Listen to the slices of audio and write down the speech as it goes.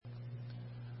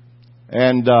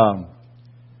And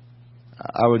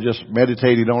I was just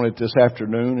meditating on it this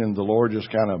afternoon, and the Lord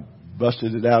just kind of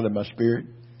busted it out in my spirit.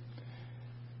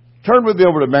 Turn with me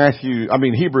over to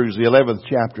Hebrews, the 11th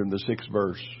chapter and the 6th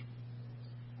verse.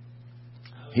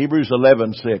 Hebrews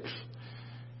 11:6.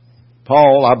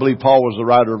 I believe Paul was the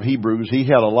writer of Hebrews. He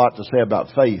had a lot to say about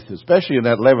faith, especially in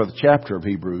that 11th chapter of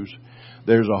Hebrews.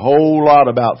 There's a whole lot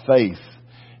about faith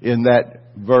in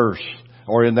that verse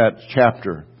or in that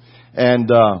chapter. And,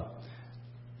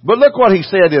 but look what he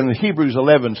said in Hebrews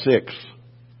 11:6.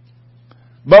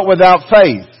 But without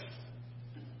faith,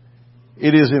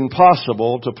 it is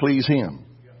impossible to please Him.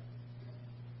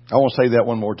 I want to say that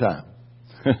one more time.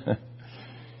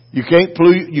 You can't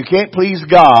please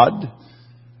God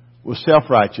with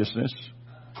self-righteousness.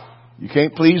 You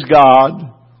can't please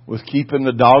God with keeping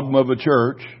the dogma of a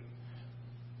church.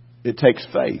 It takes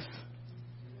faith.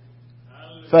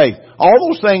 Faith. All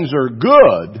those things are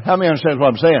good. How many understand what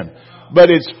I'm saying?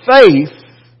 But it's faith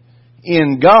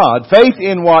in God. Faith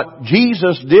in what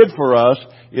Jesus did for us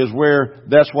is where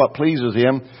that's what pleases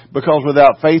Him. Because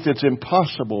without faith it's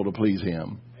impossible to please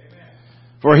Him.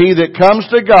 For he that comes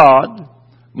to God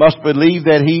must believe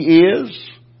that He is,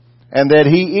 and that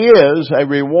He is a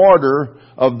rewarder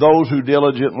of those who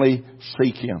diligently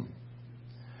seek Him.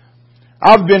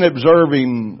 I've been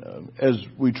observing as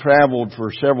we traveled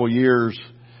for several years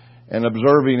and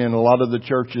observing in a lot of the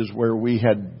churches where we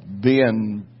had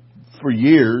been for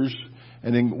years,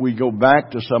 and then we go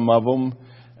back to some of them,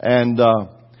 and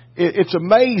it's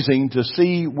amazing to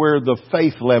see where the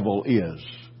faith level is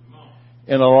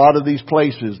in a lot of these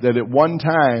places that at one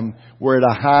time were at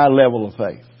a high level of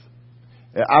faith.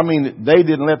 I mean, they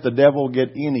didn't let the devil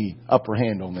get any upper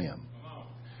hand on them.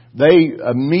 They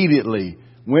immediately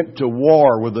went to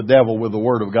war with the devil with the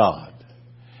Word of God.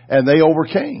 And they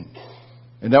overcame.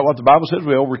 Isn't that what the Bible says?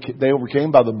 They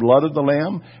overcame by the blood of the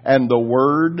Lamb and the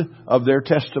word of their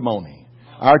testimony.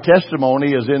 Our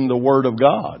testimony is in the Word of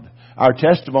God. Our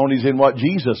testimony is in what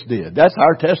Jesus did. That's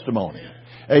our testimony.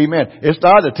 Amen. It's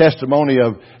not a testimony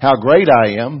of how great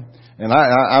I am. And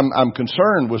I'm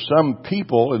concerned with some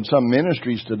people in some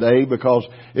ministries today because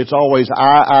it's always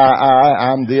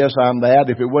I'm this, I'm that.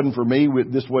 If it wasn't for me,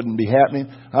 this wouldn't be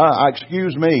happening.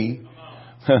 Excuse me.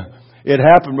 It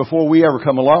happened before we ever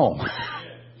come along.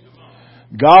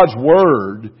 God's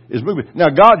Word is moving. Now,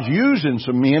 God's using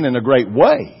some men in a great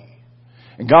way.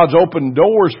 And God's opened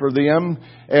doors for them.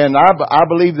 And I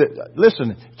believe that,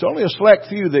 listen, it's only a select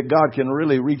few that God can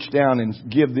really reach down and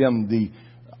give them the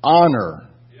honor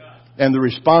and the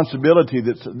responsibility.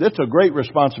 That's a great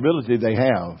responsibility they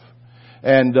have.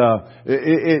 And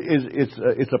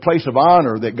it's a place of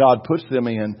honor that God puts them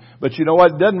in. But you know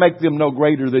what? It doesn't make them no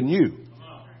greater than you.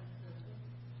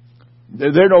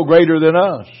 They're no greater than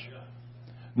us.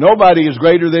 Nobody is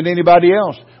greater than anybody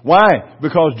else. Why?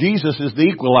 Because Jesus is the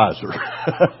equalizer.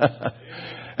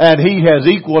 And He has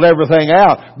equaled everything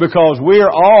out because we're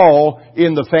all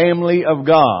in the family of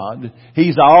God.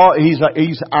 He's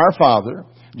our Father.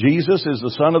 Jesus is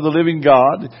the Son of the living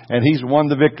God, and He's won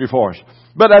the victory for us.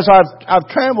 But as I've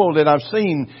traveled and I've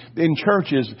seen in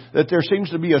churches that there seems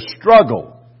to be a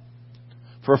struggle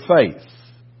for faith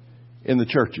in the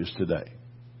churches today.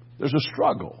 There's a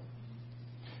struggle.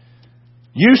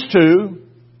 Used to,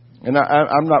 and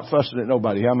I'm not fussing at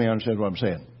nobody. How many understand what I'm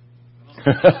saying?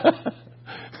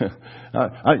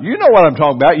 You know what I'm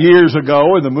talking about. Years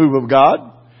ago in the move of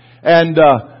God. And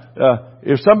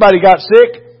if somebody got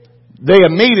sick, they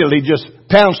immediately just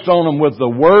pounced on them with the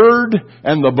Word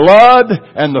and the blood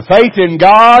and the faith in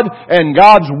God, and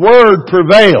God's Word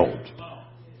prevailed.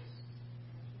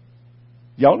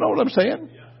 Y'all know what I'm saying?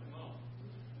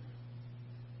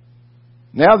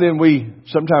 Now then,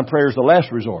 sometimes prayer is the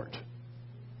last resort.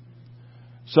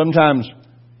 Sometimes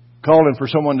calling for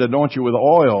someone to anoint you with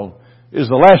oil is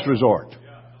the last resort.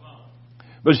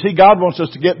 But see, God wants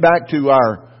us to get back to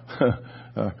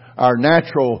our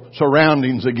natural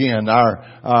surroundings again,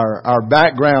 our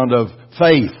background of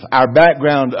faith, our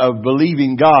background of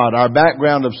believing God, our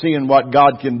background of seeing what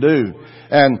God can do.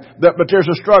 But there's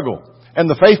a struggle. And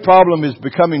the faith problem is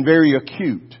becoming very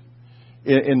acute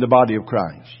in the body of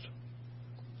Christ.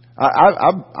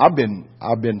 I've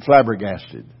been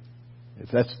flabbergasted, if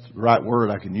that's the right word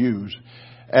I can use,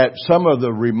 at some of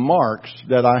the remarks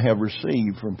that I have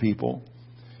received from people.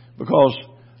 Because,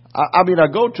 I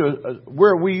go to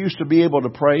where we used to be able to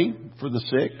pray for the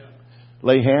sick,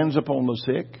 lay hands upon the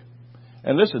sick.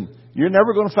 And listen, you're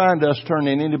never going to find us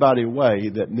turning anybody away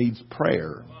that needs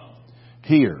prayer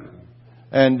here.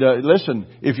 And listen,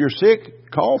 if you're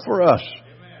sick, call for us.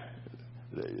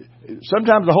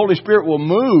 sometimes the Holy Spirit will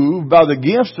move by the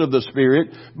gifts of the Spirit,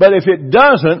 but if it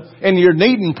doesn't and you're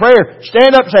needing prayer,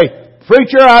 stand up and say,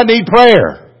 "Preacher, I need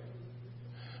prayer."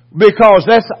 Because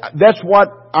that's what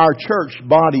our church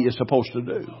body is supposed to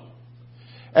do.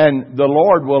 And the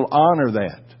Lord will honor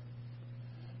that.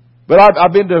 But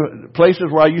I've been to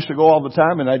places where I used to go all the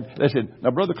time, and they said,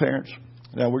 "Now, Brother Clarence,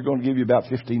 now we're going to give you about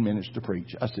 15 minutes to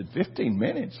preach." I said, 15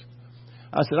 minutes?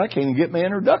 I said, I can't even get my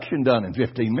introduction done in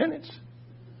 15 minutes.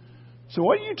 So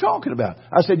what are you talking about?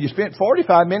 I said, you spent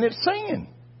 45 minutes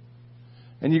singing.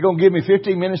 And you're going to give me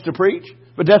 15 minutes to preach?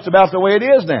 But that's about the way it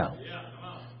is now.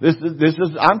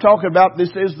 I'm talking about this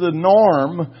is the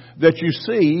norm that you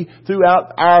see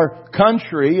throughout our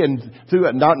country and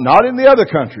not in the other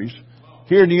countries,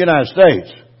 here in the United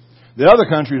States. The other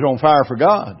countries are on fire for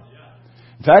God.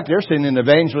 In fact, they're sending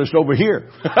evangelists over here.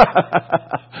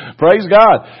 Praise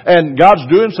God. And God's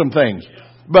doing some things.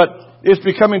 But it's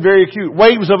becoming very acute.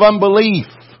 Waves of unbelief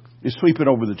is sweeping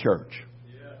over the church.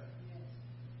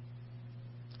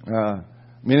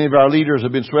 Many of our leaders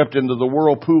have been swept into the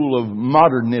whirlpool of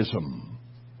modernism.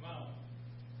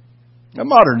 Now,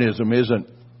 modernism isn't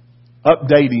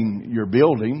updating your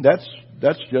building.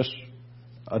 That's just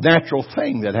a natural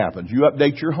thing that happens. You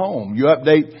update your home. You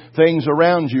update things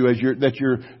around you that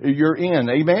you're in.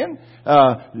 Amen?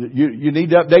 You need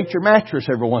to update your mattress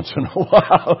every once in a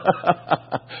while.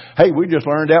 Hey, we just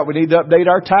learned out we need to update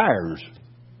our tires.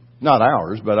 Not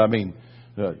ours, but I mean,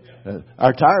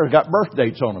 our tires got birth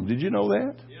dates on them. Did you know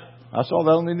that? I saw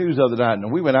that on the news the other night,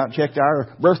 and we went out and checked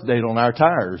our birth date on our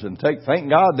tires, and thank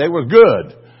God they were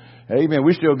good. Amen.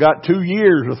 We still got 2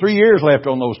 years or 3 years left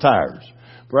on those tires.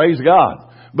 Praise God.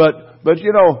 But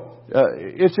you know,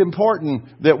 it's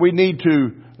important that we need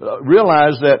to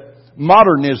realize that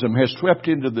modernism has swept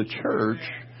into the church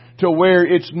to where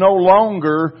it's no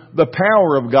longer the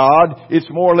power of God. It's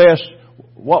more or less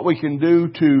what we can do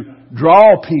to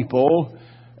draw people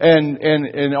and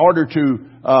in order to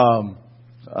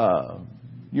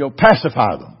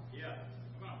pacify them.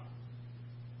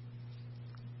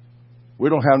 We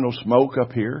don't have no smoke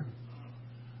up here.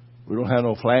 We don't have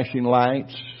no flashing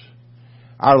lights.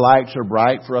 Our lights are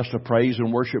bright for us to praise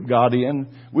and worship God in.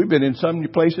 We've been in some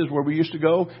places where we used to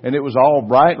go, and it was all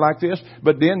bright like this.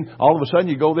 But then all of a sudden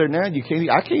you go there now, and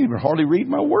I can't even hardly read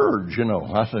my words. You know,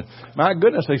 I said, my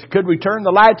goodness, could we turn the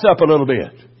lights up a little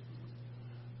bit?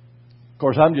 Of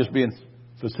course, I'm just being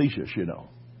facetious, you know.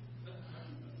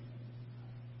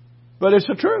 But it's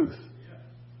the truth.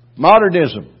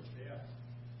 Modernism.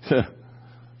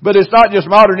 But it's not just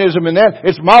modernism in that.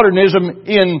 It's modernism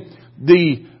in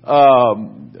the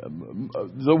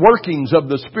workings of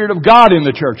the Spirit of God in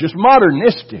the church. It's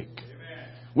modernistic.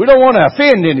 We don't want to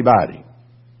offend anybody.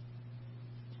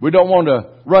 We don't want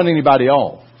to run anybody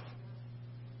off.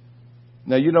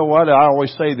 Now, you know what? I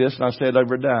always say this, and I say it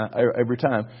every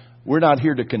time. We're not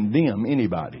here to condemn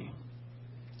anybody.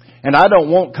 And I don't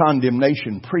want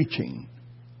condemnation preaching.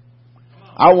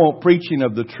 I want preaching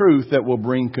of the truth that will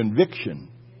bring conviction.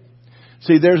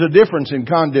 See, there's a difference in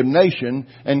condemnation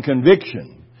and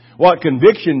conviction. What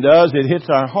conviction does, it hits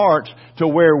our hearts to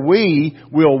where we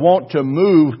will want to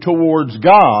move towards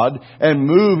God and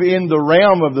move in the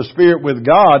realm of the Spirit with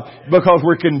God because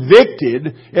we're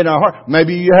convicted in our heart.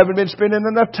 Maybe you haven't been spending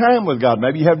enough time with God.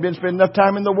 Maybe you haven't been spending enough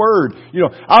time in the Word. You know,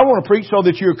 I want to preach so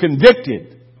that you're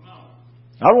convicted.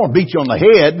 I don't want to beat you on the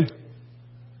head.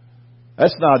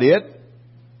 That's not it.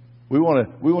 We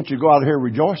want you to go out of here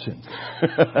rejoicing.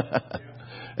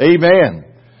 Amen.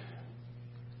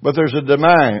 But there's a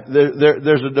demand.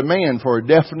 There's a demand for a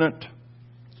definite,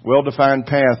 well-defined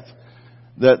path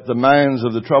that the minds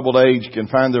of the troubled age can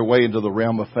find their way into the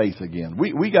realm of faith again.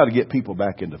 We got to get people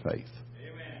back into faith.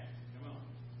 Amen. Come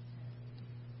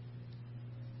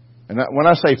on. And when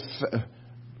I say,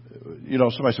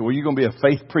 somebody said, "Well, you're going to be a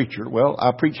faith preacher." Well,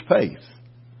 I preach faith,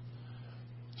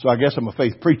 so I guess I'm a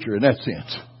faith preacher in that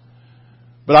sense.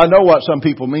 But I know what some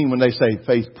people mean when they say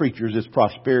faith preachers. It's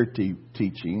prosperity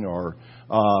teaching or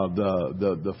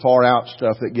the far out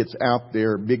stuff that gets out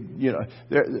there. Big,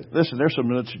 listen, there's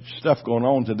some stuff going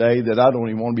on today that I don't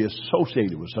even want to be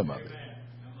associated with some of it.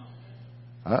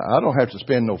 I don't have to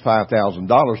spend no $5,000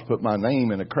 to put my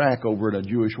name in a crack over at a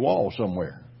Jewish wall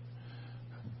somewhere.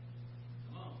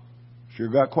 Sure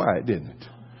got quiet, didn't it?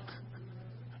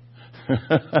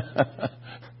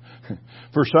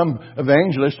 For some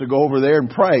evangelist to go over there and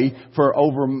pray for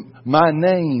over my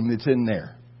name that's in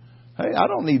there. Hey, I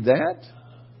don't need that.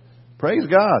 Praise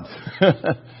God.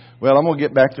 Well, I'm going to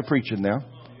get back to preaching now.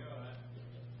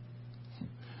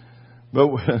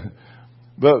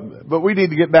 But we need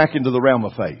to get back into the realm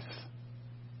of faith.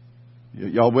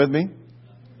 Y'all with me?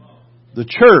 The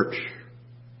church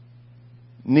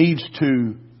needs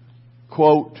to,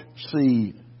 quote,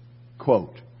 see,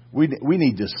 quote. We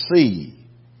need to see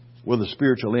with a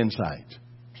spiritual insight.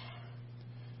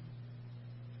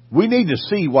 We need to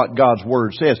see what God's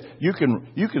Word says. You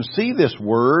can see this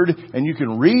Word and you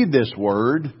can read this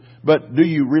Word, but do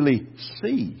you really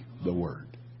see the Word?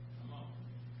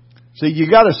 See, you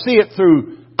got to see it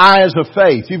through eyes of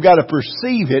faith. You've got to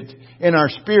perceive it in our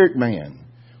spirit man.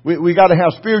 We got to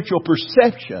have spiritual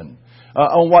perception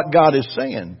on what God is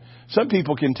saying. Some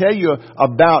people can tell you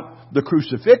about the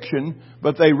crucifixion,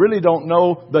 but they really don't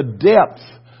know the depth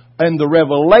and the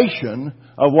revelation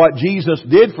of what Jesus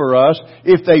did for us.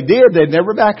 If they did, they'd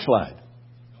never backslide.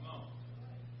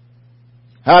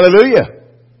 Hallelujah.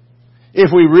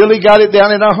 If we really got it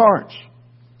down in our hearts.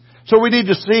 So we need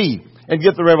to see and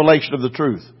get the revelation of the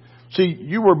truth. See,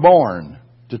 you were born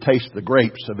to taste the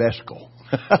grapes of Eshcol.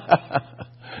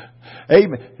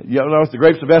 Amen. You know what the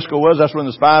grapes of Eshcol was? That's when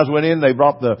the spies went in. They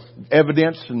brought the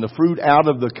evidence and the fruit out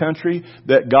of the country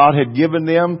that God had given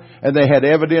them. And they had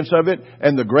evidence of it.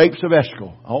 And the grapes of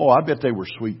Eshcol. Oh, I bet they were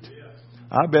sweet.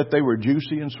 I bet they were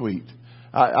juicy and sweet.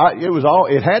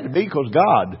 It had to be because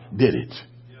God did it.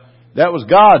 That was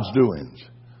God's doings.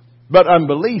 But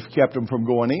unbelief kept them from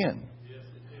going in.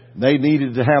 They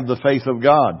needed to have the faith of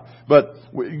God. But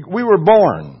we were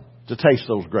born to taste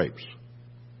those grapes.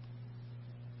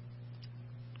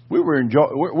 We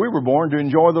were born to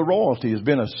enjoy the royalty as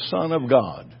being a son of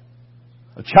God.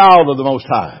 A child of the Most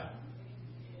High.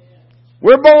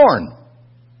 We're born.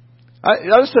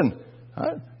 Listen,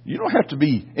 you don't have to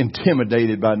be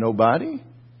intimidated by nobody.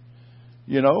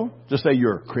 You know, to say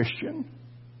you're a Christian.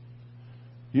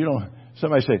 You know,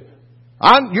 somebody say,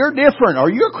 you're different. Are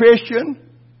you a Christian?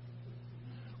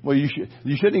 Well, you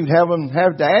shouldn't even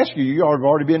have to ask you. You have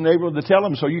already been able to tell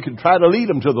them so you can try to lead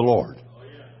them to the Lord.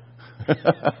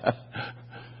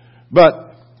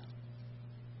 But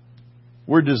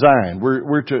we're designed.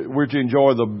 We're to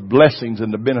enjoy the blessings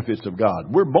and the benefits of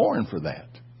God. We're born for that.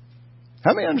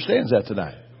 How many understands that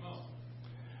tonight?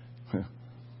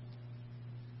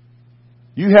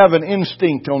 You have an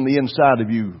instinct on the inside of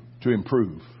you to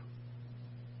improve.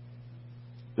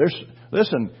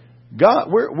 Listen,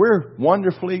 God, we're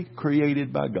wonderfully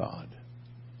created by God.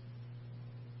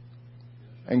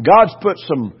 And God's put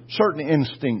some certain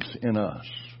instincts in us.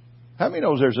 How many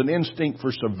knows there's an instinct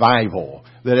for survival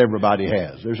that everybody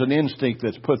has? There's an instinct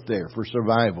that's put there for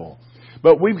survival.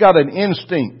 But we've got an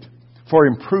instinct for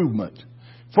improvement.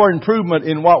 For improvement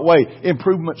in what way?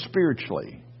 Improvement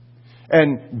spiritually.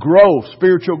 And growth,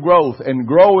 spiritual growth, and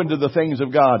grow into the things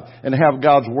of God and have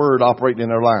God's Word operating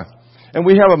in our life. And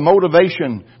we have a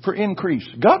motivation for increase.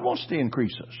 God wants to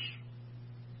increase us.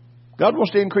 God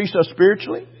wants to increase us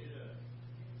spiritually,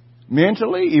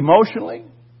 mentally, emotionally.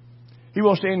 He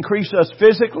wants to increase us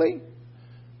physically.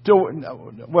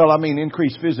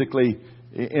 Increase physically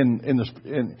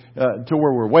to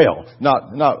where we're well,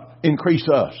 not increase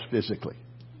us physically.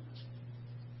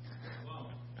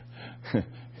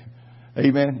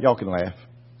 Amen. Y'all can laugh.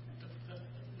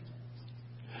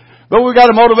 But we've got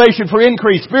a motivation for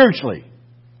increase spiritually.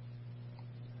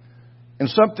 And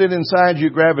something inside you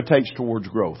gravitates towards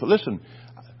growth. Listen,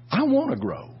 I want to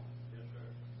grow.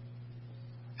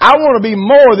 I want to be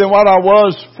more than what I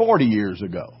was 40 years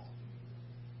ago.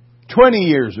 20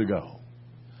 years ago.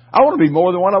 I want to be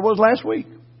more than what I was last week.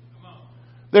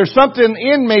 There's something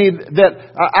in me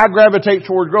that I gravitate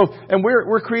toward growth. And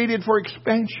we're created for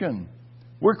expansion.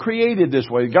 We're created this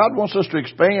way. God wants us to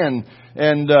expand,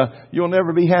 and you'll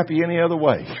never be happy any other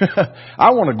way.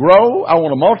 I want to grow. I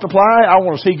want to multiply. I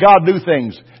want to see God do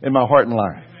things in my heart and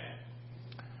life.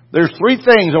 There's three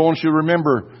things I want you to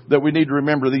remember, that we need to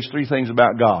remember these three things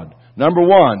about God. Number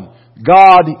one,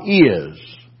 God is.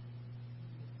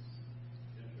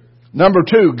 Number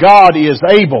two, God is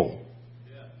able.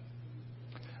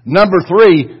 Number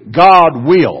three, God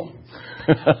will.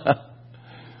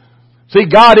 See,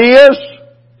 God is.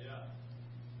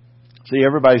 See,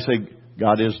 everybody say,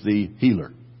 God is the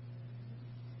healer.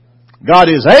 God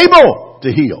is able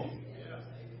to heal.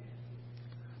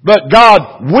 But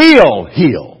God will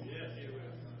heal.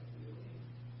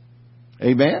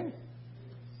 Amen?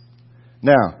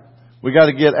 Now, we got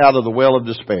to get out of the well of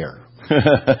despair.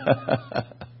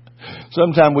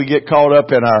 Sometimes we get caught up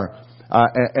in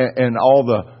in all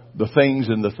the things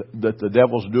that the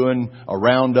devil's doing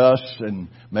around us, and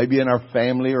maybe in our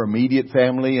family or immediate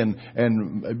family, and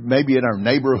maybe in our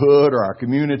neighborhood or our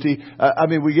community.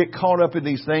 We get caught up in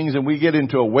these things and we get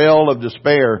into a well of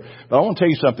despair. But I want to tell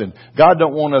you something. God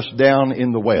don't want us down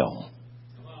in the well.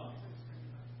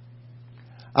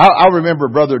 I remember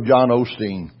Brother John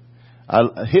Osteen.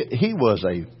 He was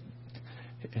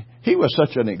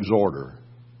such an exhorter.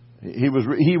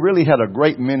 He really had a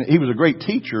great he was a great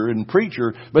teacher and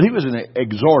preacher, but he was an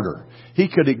exhorter. He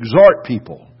could exhort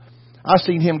people. I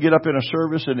seen him get up in a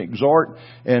service and exhort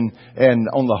and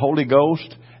on the Holy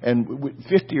Ghost, and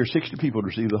 50 or 60 people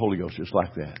received the Holy Ghost just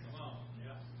like that.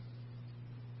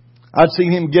 I'd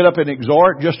seen him get up and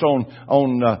exhort just on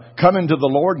coming to the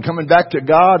Lord and coming back to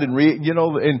God, and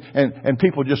and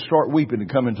people just start weeping and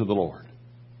coming to the Lord.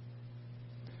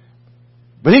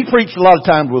 But he preached a lot of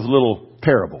times with little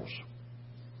parables.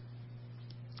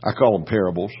 I call them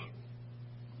parables.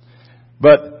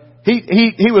 But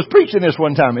he was preaching this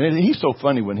one time, and he's so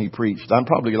funny when he preached. I'm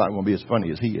probably not going to be as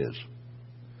funny as he is.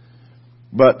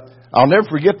 But I'll never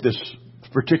forget this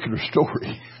particular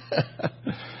story.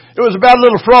 It was about a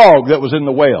little frog that was in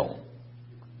the well.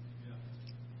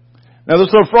 Now this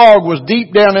little frog was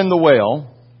deep down in the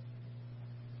well,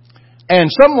 and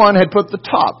someone had put the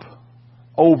top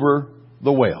over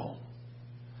the well.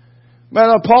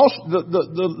 Now the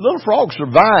little frog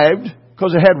survived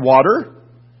because it had water.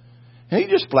 And he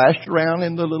just splashed around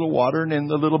in the little water and in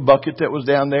the little bucket that was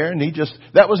down there, and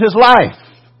that was his life.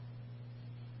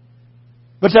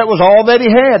 But that was all that he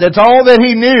had. That's all that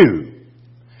he knew.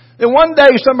 Then one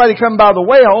day somebody come by the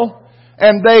well,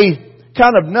 and they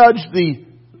kind of nudged the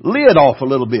lid off a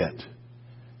little bit.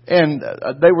 And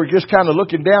they were just kind of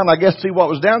looking down, I guess, to see what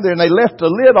was down there, and they left the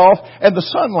lid off, and the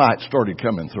sunlight started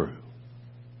coming through.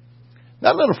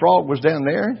 That little frog was down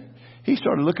there. He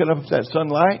started looking up at that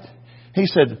sunlight. He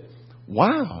said,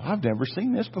 "Wow, I've never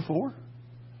seen this before.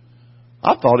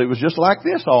 I thought it was just like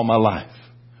this all my life.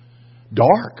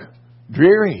 Dark,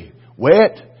 dreary,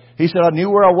 wet." He said, "I knew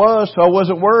where I was, so I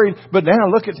wasn't worried. But now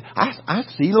look I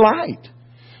see light."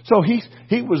 So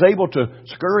he was able to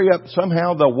scurry up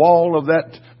somehow the wall of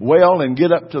that well and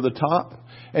get up to the top.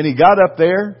 And he got up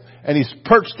there, and he's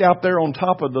perched out there on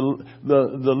top of the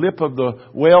lip of the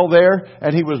well there.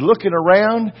 And he was looking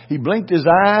around. He blinked his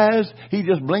eyes. He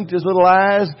just blinked his little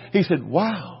eyes. He said,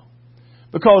 "Wow."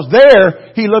 Because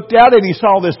there he looked out and he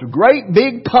saw this great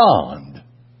big pond.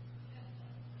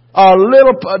 Now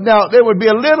it would be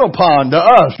a little pond to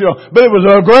us, but it was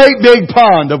a great big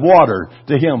pond of water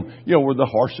to him, where the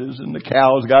horses and the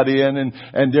cows got in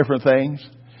and different things.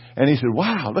 And he said,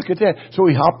 "Wow, look at that." So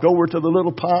he hopped over to the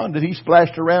little pond, and he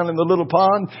splashed around in the little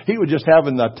pond. He was just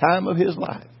having the time of his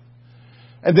life.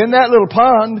 And then that little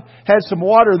pond had some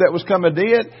water that was coming to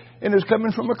it, and it was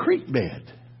coming from a creek bed.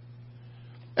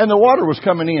 And the water was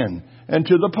coming in and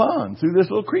to the pond through this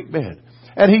little creek bed.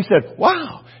 And he said,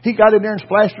 "Wow." He got in there and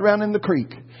splashed around in the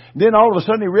creek. Then all of a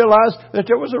sudden he realized that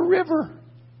there was a river.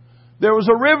 There was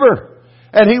a river.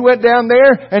 And he went down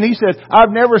there and he said,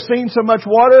 "I've never seen so much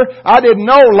water. I didn't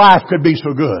know life could be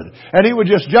so good." And he was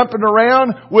just jumping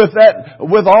around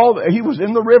he was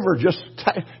in the river just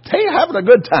having a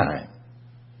good time.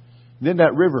 Then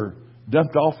that river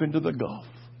dumped off into the Gulf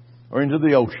or into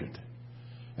the ocean.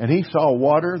 And he saw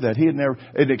water that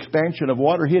an expansion of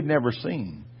water he had never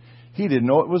seen. He didn't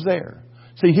know it was there.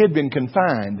 See, he had been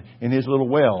confined in his little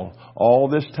well all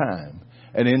this time.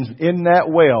 And in that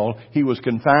well, he was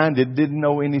confined. It didn't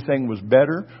know anything was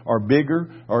better or bigger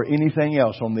or anything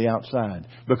else on the outside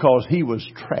because he was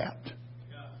trapped.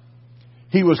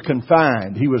 He was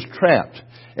confined. He was trapped.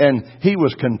 And he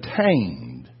was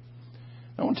contained.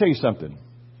 I want to tell you something.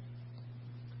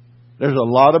 There's a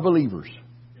lot of believers.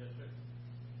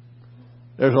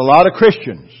 There's a lot of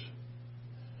Christians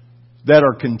that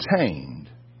are contained.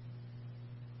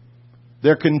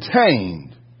 They're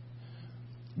contained.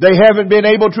 They haven't been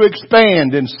able to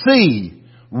expand and see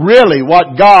really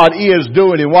what God is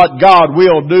doing and what God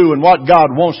will do and what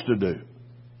God wants to do.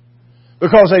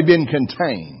 Because they've been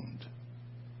contained.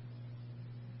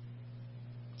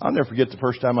 I'll never forget the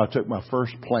first time I took my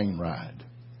first plane ride.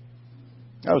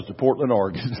 That was to Portland,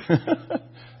 Oregon.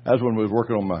 That was when we was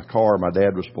working on my car. My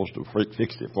dad was supposed to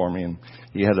fix it for me, and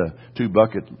he had two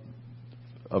buckets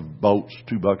of bolts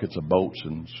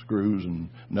and screws and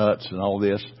nuts and all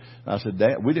this. I said,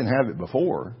 "Dad, we didn't have it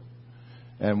before."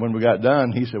 And when we got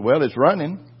done, he said, "Well, it's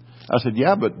running." I said,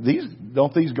 "Yeah, but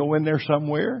don't these go in there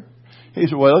somewhere?" He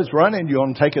said, "Well, it's running. You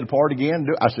want to take it apart again?"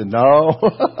 I said, "No."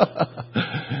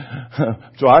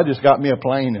 So I just got me a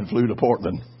plane and flew to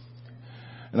Portland.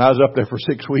 And I was up there for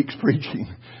 6 weeks preaching,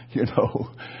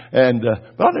 And,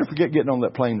 but I'll never forget getting on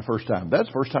that plane the first time. That's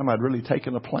the first time I'd really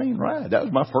taken a plane ride. That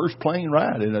was my first plane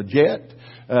ride in a jet,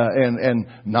 and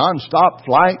nonstop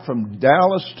flight from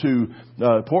Dallas to,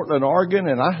 Portland, Oregon.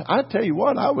 And I tell you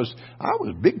what, I was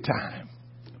big time.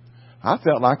 I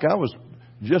felt like I was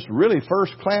just really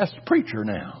first class preacher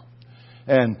now.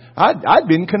 And I'd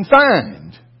been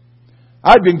confined.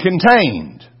 I'd been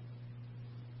contained.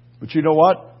 But you know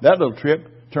what? That little trip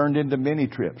turned into many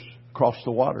trips across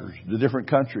the waters to different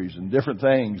countries and different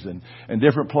things and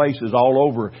different places all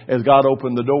over as God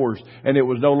opened the doors. And it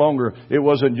was no longer, it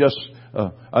wasn't just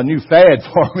a new fad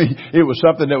for me. It was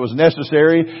something that was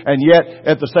necessary, and yet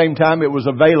at the same time it was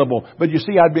available. But you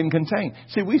see, I'd been contained.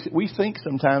 See, we think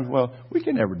sometimes, well, we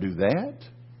can never do that.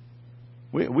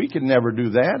 We can never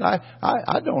do that.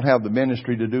 I don't have the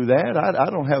ministry to do that. I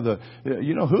don't have the,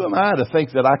 who am I to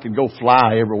think that I can go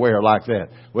fly everywhere like that?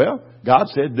 Well, God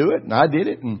said do it, and I did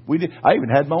it, and we did. I even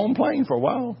had my own plane for a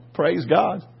while. Praise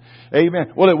God.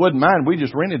 Amen. Well, it wasn't mine. We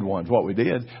just rented one, is what we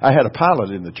did. I had a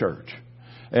pilot in the church.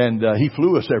 And he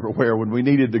flew us everywhere when we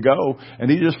needed to go. And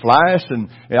he just fly us. And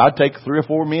I'd take 3 or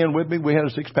 4 men with me. We had a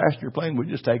 6-passenger plane. We'd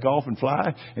just take off and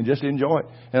fly and just enjoy it.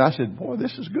 And I said, boy,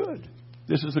 this is good.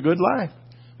 This is a good life.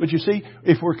 But you see,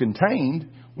 if we're contained,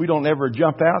 we don't ever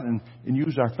jump out and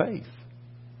use our faith.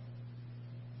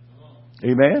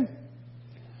 Amen?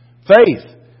 Faith.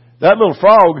 That little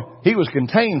frog, he was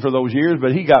contained for those years,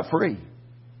 but he got free.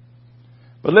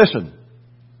 But listen,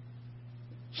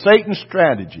 Satan's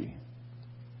strategy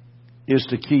is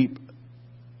to keep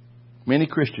many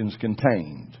Christians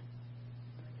contained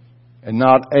and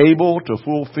not able to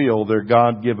fulfill their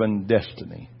God-given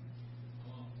destiny.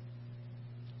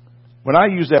 When I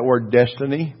use that word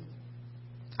destiny,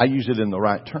 I use it in the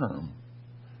right term.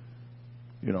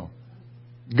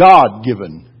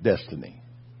 God-given destiny.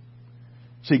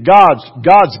 See, God's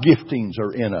giftings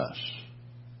are in us.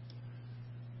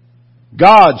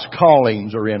 God's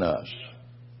callings are in us.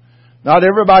 Not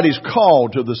everybody's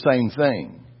called to the same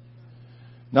thing.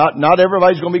 Not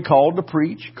everybody's going to be called to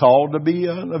preach, called to be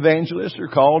an evangelist, or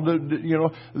called to,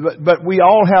 but we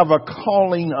all have a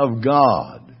calling of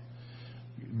God.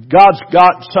 God's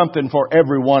got something for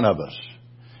every one of us.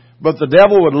 But the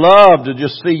devil would love to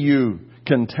just see you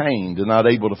contained and not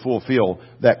able to fulfill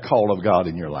that call of God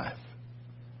in your life.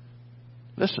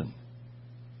 Listen.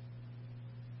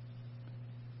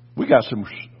 We got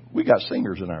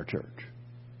singers in our church.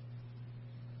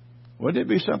 Wouldn't it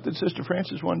be something, Sister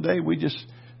Francis, one day we just,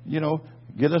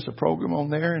 get us a program on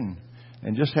there and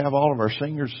just have all of our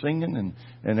singers singing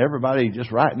and everybody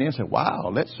just writing in and say, wow,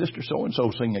 let Sister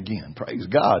so-and-so sing again. Praise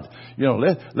God.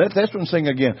 Let this one sing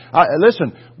again.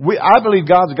 Listen, I believe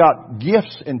God's got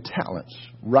gifts and talents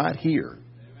right here.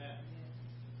 Amen.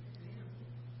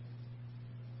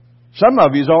 Some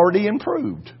of you's already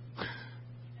improved.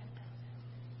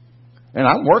 And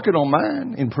I'm working on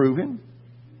mine, improving.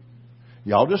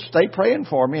 Y'all just stay praying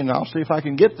for me and I'll see if I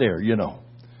can get there,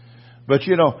 But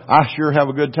I sure have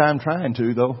a good time trying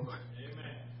to, though.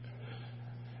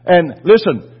 Amen. And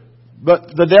listen, but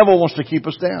the devil wants to keep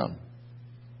us down.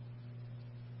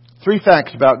 3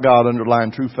 facts about God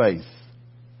underline true faith.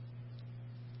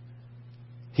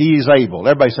 He is able.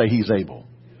 Everybody say He's able.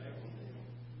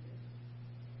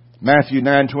 Matthew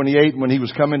 9:28, when He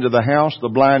was come into the house, the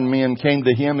blind men came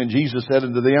to Him, and Jesus said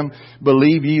unto them,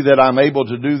 believe ye that I'm able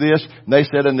to do this? And they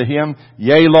said unto Him,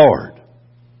 Yea, Lord.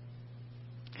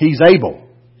 He's able.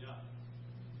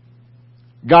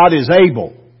 God is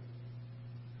able.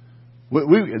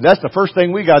 That's the first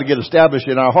thing we got to get established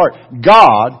in our heart.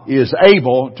 God is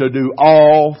able to do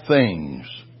all things.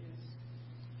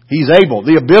 He's able.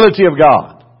 The ability of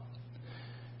God.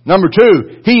 Number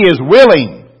 2, He is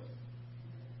willing.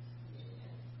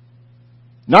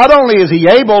 Not only is He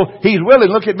able, He's willing.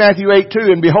 Look at Matthew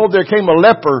 8:2. And behold, there came a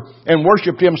leper and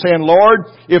worshipped Him, saying, Lord,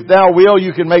 if Thou will,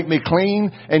 you can make me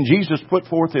clean. And Jesus put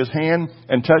forth His hand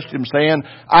and touched him, saying,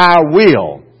 I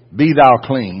will, be thou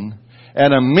clean.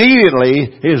 And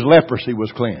immediately his leprosy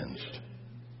was cleansed.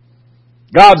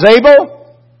 God's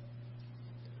able.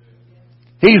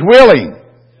 He's willing.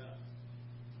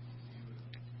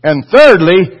 And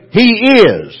thirdly, He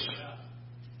is.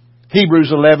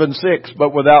 Hebrews 11:6,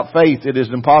 but without faith it is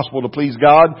impossible to please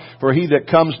God, for he that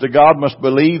comes to God must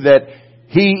believe that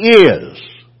He is,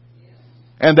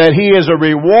 and that He is a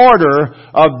rewarder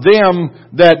of them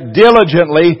that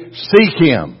diligently seek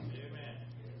Him.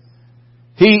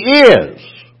 He is.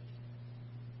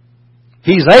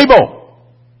 He's able.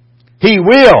 He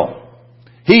will.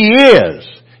 He is.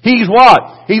 He's what?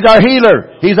 He's our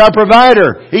healer. He's our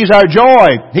provider. He's our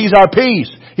joy. He's our peace.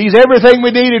 He's everything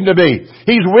we need Him to be.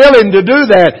 He's willing to do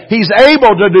that. He's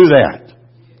able to do that.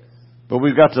 But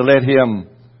we've got to let Him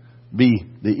be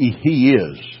He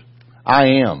is.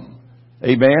 I am.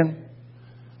 Amen?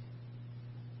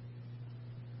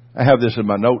 I have this in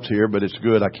my notes here, but it's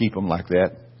good. I keep them like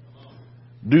that.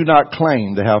 Do not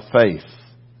claim to have faith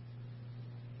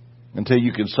until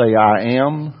you can say, I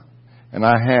am and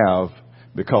I have,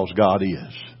 because God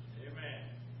is.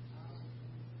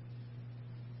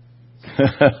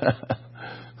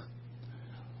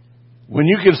 When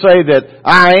you can say that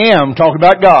I am, talking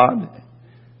about God,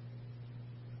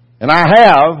 and I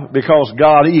have because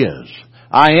God is.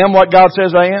 I am what God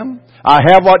says I am. I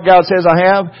have what God says I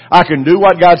have. I can do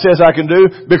what God says I can do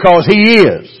because He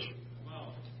is.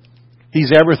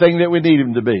 He's everything that we need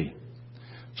Him to be.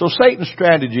 So Satan's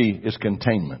strategy is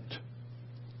containment.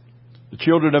 The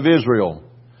children of Israel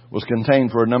was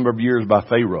contained for a number of years by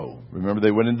Pharaoh. Remember,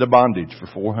 they went into bondage for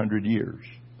 400 years.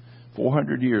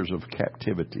 400 years of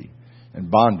captivity and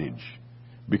bondage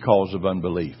because of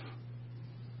unbelief.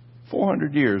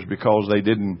 400 years because they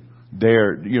didn't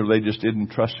dare, they just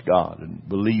didn't trust God and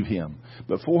believe Him.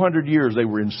 But 400 years they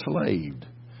were enslaved.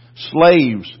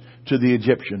 Slaves to the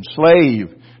Egyptians.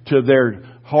 Slave to their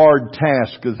hard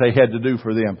task that they had to do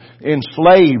for them.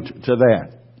 Enslaved to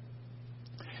that.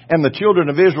 And the children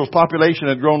of Israel's population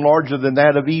had grown larger than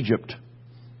that of Egypt.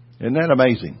 Isn't that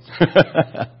amazing?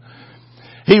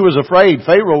 He was afraid.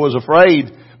 Pharaoh was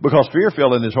afraid because fear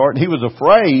fell in his heart. And he was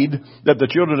afraid that the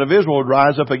children of Israel would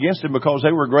rise up against him because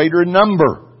they were greater in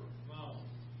number.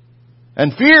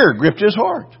 And fear gripped his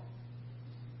heart.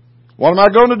 What am I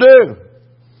going to do?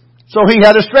 So he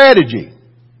had a strategy.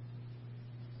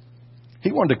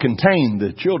 He wanted to contain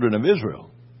the children of Israel.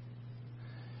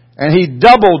 And he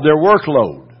doubled their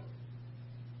workload.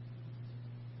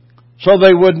 So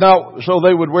they would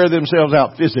wear themselves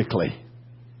out physically.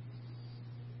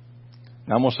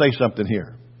 Now I'm going to say something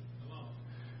here.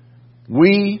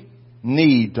 We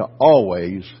need to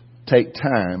always take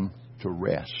time to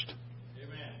rest.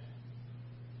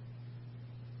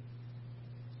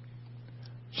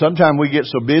 Sometimes we get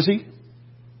so busy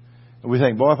and we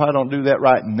think, boy, if I don't do that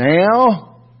right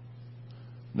now.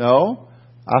 No,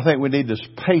 I think we need to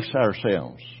pace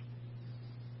ourselves.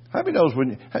 How many knows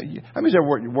how many's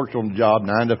ever worked on the job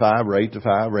 9 to 5 or 8 to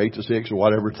 5 or 8 to 6 or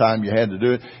whatever time you had to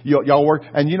do it? Y'all work,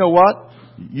 and you know what?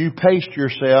 You paced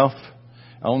yourself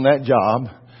on that job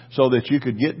so that you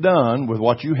could get done with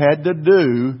what you had to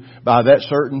do by that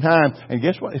certain time. And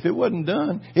guess what? If it wasn't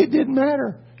done, it didn't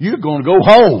matter. You're going to go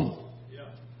home.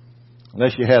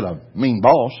 Unless you had a mean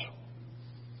boss.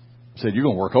 Said you're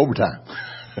going to work overtime.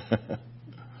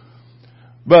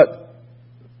 But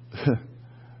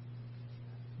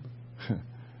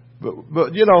we've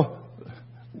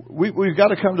got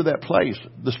to come to that place.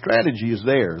 The strategy is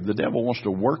there. The devil wants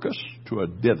to work us to a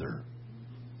dither.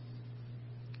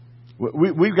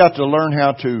 We've got to learn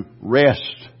how to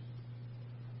rest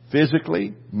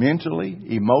physically, mentally,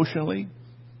 emotionally,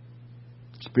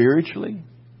 spiritually.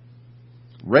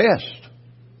 Rest.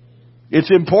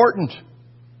 It's important.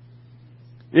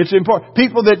 It's important.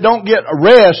 People that don't get a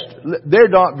rest, they're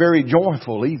not very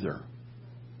joyful either.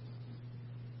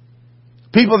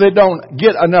 People that don't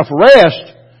get enough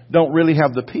rest don't really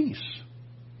have the peace.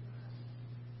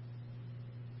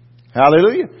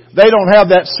 Hallelujah. They don't have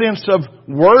that sense of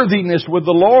worthiness with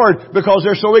the Lord because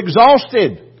they're so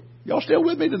exhausted. Y'all still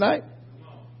with me tonight?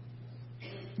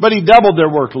 But He doubled their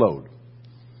workload.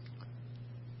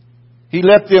 He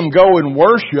let them go and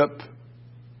worship.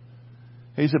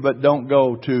 He said, but don't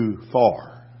go too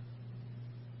far.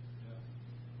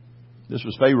 This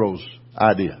was Pharaoh's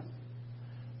idea.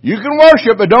 You can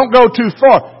worship, but don't go too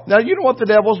far. Now, you know what the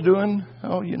devil's doing?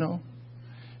 Oh, You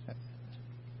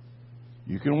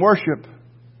can worship,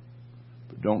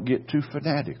 but don't get too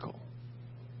fanatical.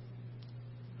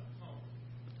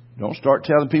 Don't start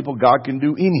telling people God can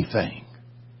do anything.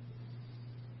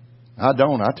 I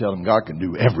don't. I tell them God can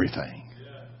do everything.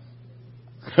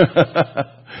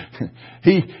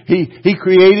 He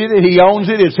created it. He owns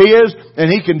it. It's His.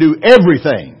 And He can do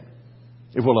everything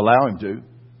if we'll allow Him to. Amen.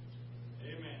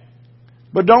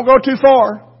 But don't go too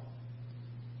far.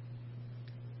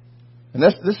 And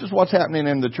this is what's happening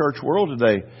in the church world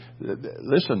today.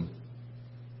 Listen,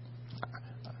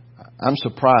 I'm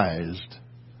surprised.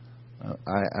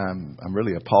 I'm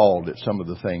really appalled at some of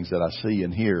the things that I see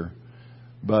and hear.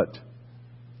 But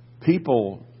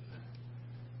people,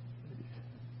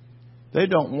 they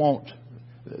don't want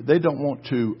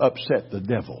to upset the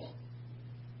devil.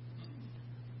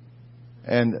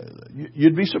 And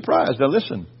you'd be surprised. Now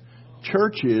listen,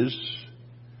 churches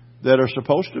that are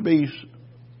supposed to be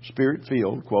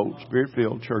Spirit-filled, quote,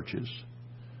 Spirit-filled churches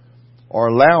are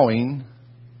allowing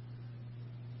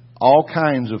all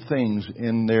kinds of things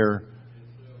in their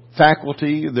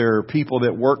faculty, their people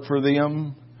that work for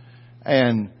them,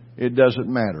 and it doesn't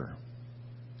matter.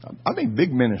 I mean,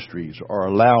 big ministries are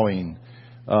allowing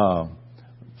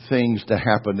things to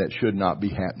happen that should not be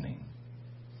happening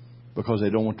because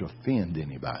they don't want to offend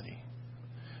anybody.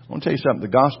 I want to tell you something. The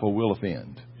gospel will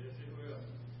offend.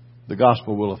 The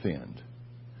gospel will offend.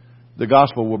 The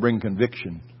gospel will bring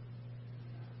conviction.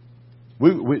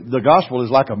 The gospel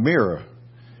is like a mirror.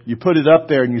 You put it up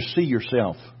there and you see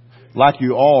yourself like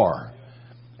you are.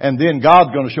 And then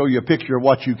God's going to show you a picture of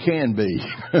what you can be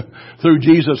through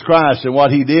Jesus Christ and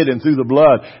what He did and through the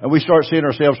blood. And we start seeing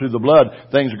ourselves through the blood,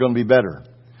 things are going to be better.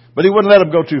 But He wouldn't let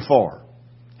them go too far.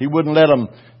 He wouldn't let them,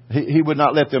 He would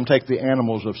not let them take the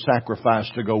animals of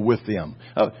sacrifice to go with them.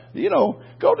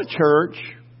 Go to church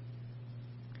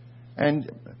and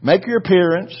make your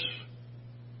appearance.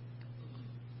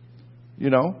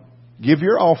 Give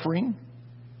your offering.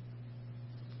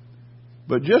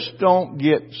 But just don't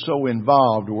get so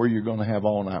involved where you're going to have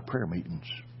all-night prayer meetings.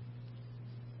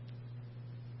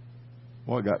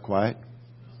 Boy, it got quiet.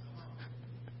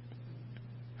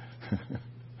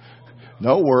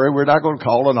 Don't worry, we're not going to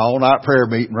call an all-night prayer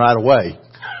meeting right away.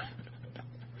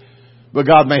 But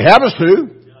God may have us to.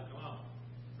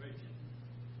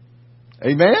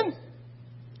 Amen?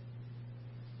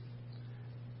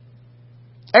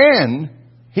 And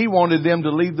He wanted them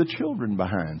to leave the children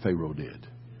behind, Pharaoh did.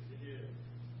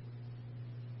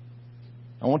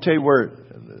 I want to tell you where,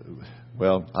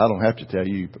 I don't have to tell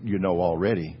you, you know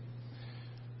already.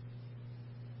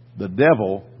 The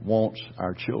devil wants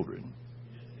our children.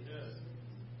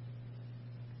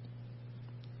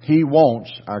 He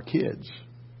wants our kids.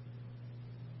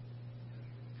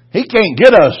 He can't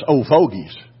get us old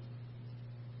fogies.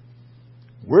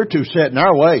 We're too set in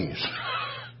our ways.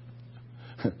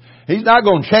 He's not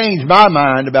going to change my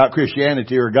mind about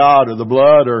Christianity or God or the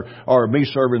blood or me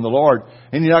serving the Lord.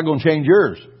 And He's not going to change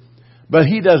yours. But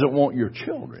He doesn't want your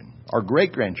children or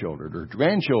great-grandchildren or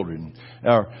grandchildren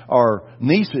or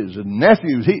nieces and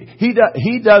nephews.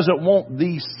 He doesn't want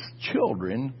these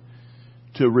children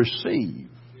to receive.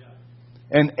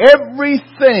 And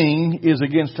everything is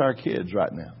against our kids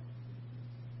right now.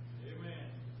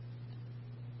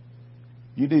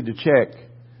 You need to check.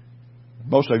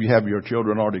 Most of you have your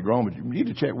children already grown, but you need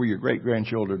to check with your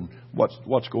great-grandchildren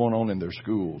what's going on in their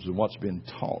schools and what's been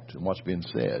taught and what's been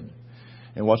said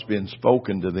and what's been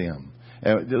spoken to them.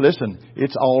 And listen,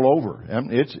 it's all over.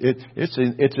 It's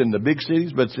in the big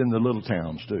cities, but it's in the little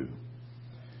towns too.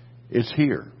 It's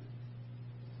here.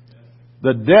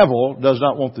 The devil does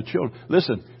not want the children.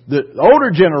 Listen, the older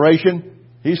generation,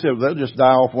 he said, they'll just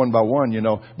die off one by one,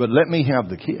 but let me have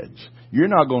the kids. You're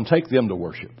not going to take them to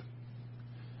worship.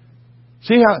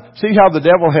 See how the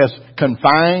devil has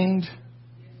confined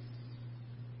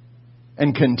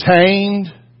and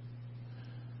contained?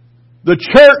 The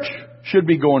church should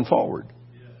be going forward.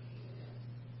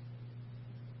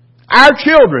 Our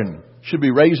children should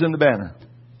be raising the banner.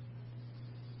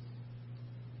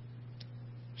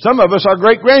 Some of us, our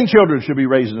great-grandchildren should be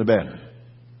raising the banner.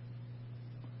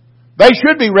 They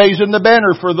should be raising the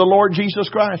banner for the Lord Jesus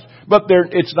Christ. But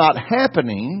it's not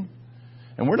happening.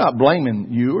 And we're not blaming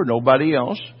you or nobody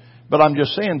else. But I'm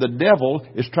just saying the devil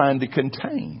is trying to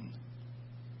contain.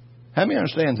 How many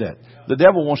understands that? The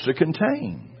devil wants to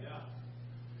contain.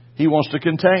 He wants to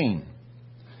contain.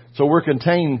 So we're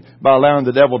contained by allowing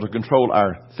the devil to control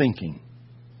our thinking.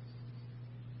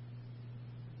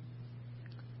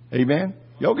 Amen?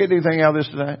 Y'all get anything out of this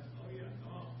tonight?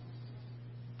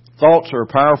 Thoughts are a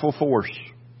powerful force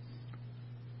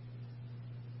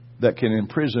that can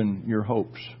imprison your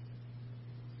hopes.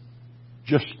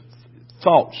 Just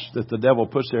thoughts that the devil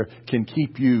puts there can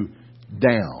keep you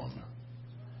down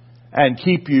and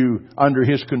keep you under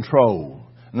his control.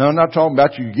 Now, I'm not talking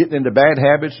about you getting into bad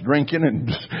habits, drinking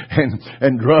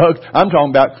and drugs. I'm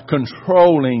talking about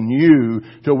controlling you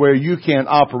to where you can't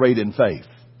operate in faith.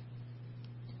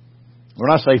 When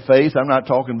I say faith, I'm not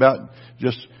talking about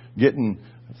just getting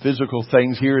physical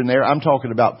things here and there. I'm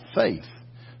talking about faith.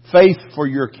 Faith for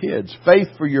your kids. Faith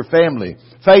for your family.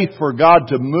 Faith for God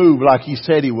to move like He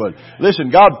said He would. Listen,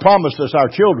 God promised us our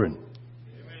children.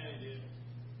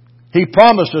 He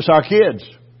promised us our kids.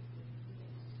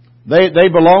 They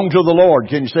belong to the Lord.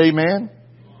 Can you say amen?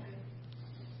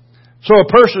 So a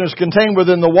person is contained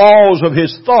within the walls of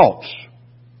his thoughts.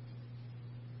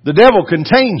 The devil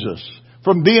contains us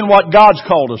from being what God's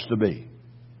called us to be.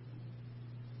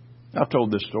 I've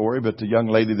told this story, but the young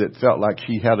lady that felt like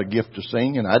she had a gift to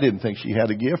sing, and I didn't think she had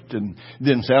a gift, and it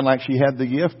didn't sound like she had the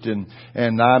gift,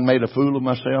 and I made a fool of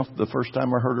myself the first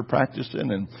time I heard her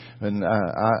practicing, and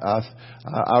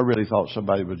I really thought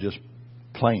somebody was just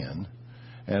playing,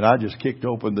 and I just kicked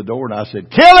open the door and I said,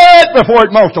 "Kill it before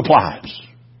it multiplies."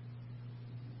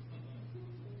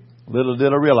 Little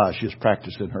did I realize she was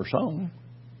practicing her song.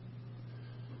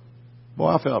 Boy,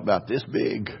 I felt about this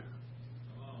big.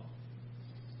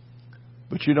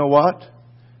 But you know what?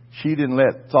 She didn't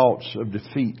let thoughts of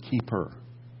defeat keep her.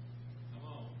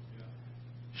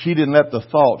 She didn't let the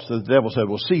thoughts that the devil said,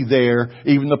 "Well, see there,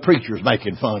 even the preacher's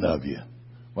making fun of you."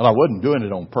 Well, I wasn't doing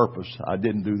it on purpose. I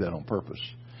didn't do that on purpose.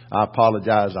 I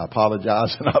apologize, and I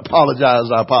apologize, and I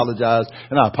apologize,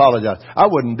 and I apologize. I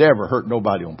wouldn't ever hurt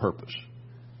nobody on purpose.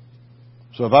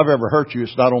 So if I've ever hurt you,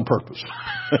 it's not on purpose.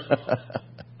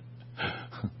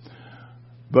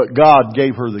 But God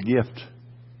gave her the gift.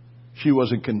 She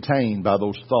wasn't contained by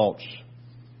those thoughts.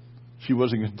 She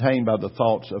wasn't contained by the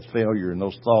thoughts of failure and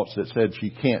those thoughts that said she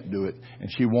can't do it and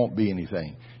she won't be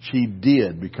anything. She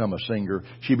did become a singer.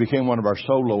 She became one of our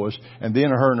soloists. And then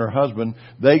her and her husband,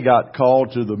 they got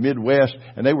called to the Midwest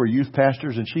and they were youth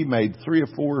pastors, and she made 3 or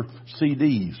 4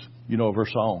 CDs, of her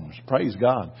songs. Praise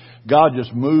God. God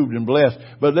just moved and blessed.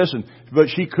 But listen,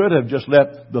 she could have just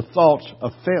let the thoughts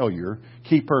of failure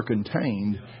keep her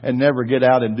contained and never get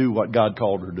out and do what God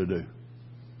called her to do.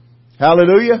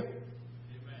 Hallelujah.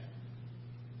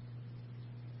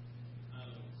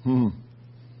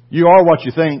 You are what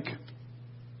you think.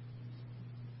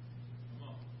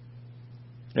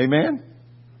 Amen.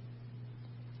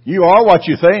 You are what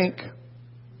you think.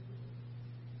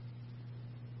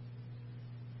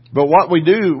 But what we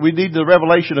do, we need the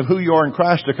revelation of who you are in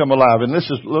Christ to come alive. And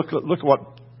look at what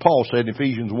Paul said in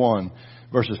Ephesians 1,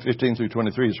 verses 15 through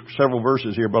 23. There's several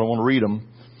verses here, but I want to read them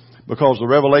because the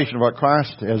revelation of what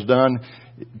Christ has done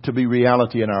to be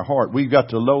reality in our heart. We've got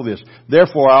to know this.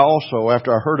 Therefore, I also,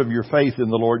 after I heard of your faith in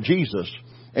the Lord Jesus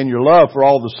and your love for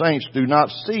all the saints, do not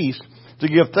cease to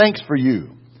give thanks for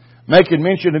you, making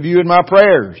mention of you in my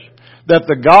prayers, that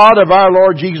the God of our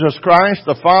Lord Jesus Christ,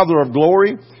 the Father of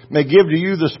glory, may give to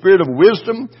you the spirit of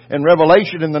wisdom and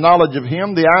revelation in the knowledge of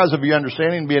Him, the eyes of your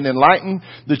understanding being enlightened,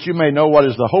 that you may know what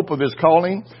is the hope of His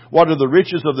calling, what are the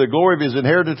riches of the glory of His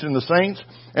inheritance in the saints,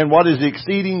 and what is the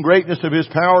exceeding greatness of His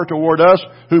power toward us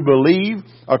who believe,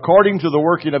 according to the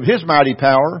working of His mighty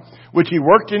power, which He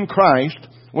worked in Christ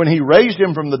when He raised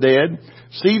Him from the dead,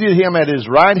 seated Him at His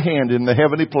right hand in the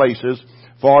heavenly places,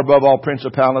 far above all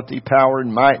principality, power,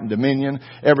 and might, and dominion,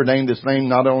 every name that's named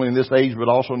not only in this age, but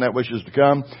also in that which is to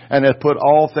come, and hath put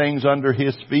all things under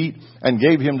His feet, and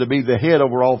gave Him to be the head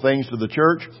over all things to the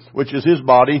church, which is His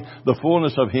body, the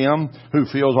fullness of Him who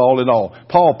fills all in all.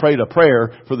 Paul prayed a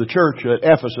prayer for the church at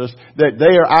Ephesus, that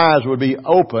their eyes would be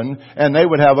open, and they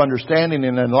would have understanding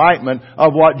and enlightenment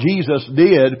of what Jesus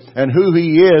did, and who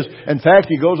He is. In fact,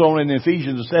 he goes on in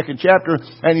Ephesians, the 2nd chapter,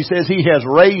 and he says He has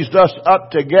raised us up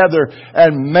together,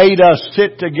 and made us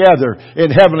sit together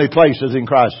in heavenly places in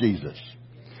Christ Jesus.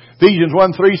 Ephesians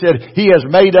 1:3 said, He has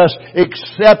made us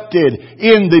accepted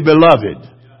in the beloved.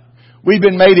 We've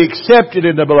been made accepted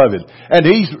in the beloved. And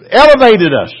He's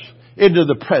elevated us into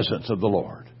the presence of the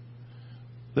Lord.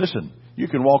 Listen, you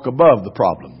can walk above the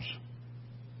problems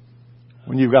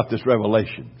when you've got this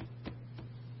revelation.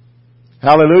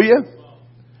 Hallelujah.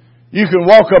 You can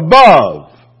walk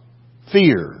above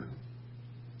fear,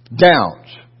 doubt,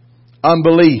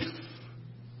 unbelief,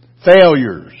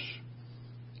 failures,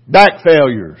 back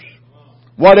failures,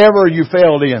 whatever you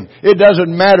failed in. It doesn't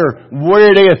matter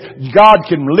where it is. God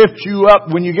can lift you up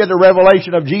when you get the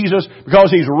revelation of Jesus,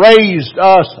 because He's raised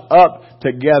us up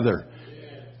together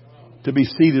to be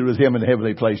seated with Him in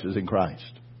heavenly places in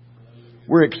Christ.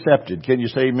 We're accepted. Can you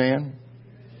say amen?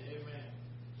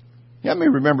 Let me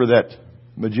remember that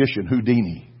magician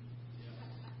Houdini.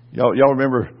 Y'all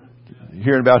remember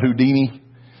hearing about Houdini?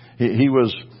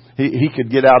 He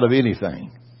could get out of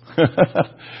anything.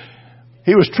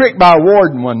 He was tricked by a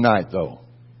warden one night, though.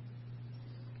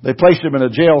 They placed him in a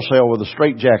jail cell with a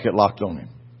straitjacket locked on him.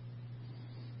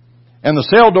 And the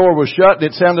cell door was shut, and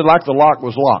it sounded like the lock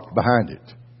was locked behind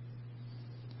it.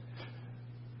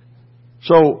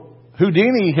 So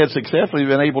Houdini had successfully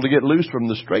been able to get loose from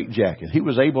the straitjacket. He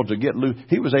was able to get loose.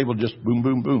 He was able to just boom,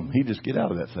 boom, boom. He'd just get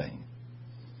out of that thing.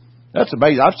 That's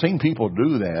amazing. I've seen people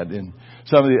do that, and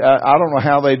I don't know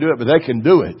how they do it, but they can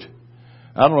do it.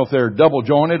 I don't know if they're double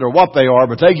jointed or what they are,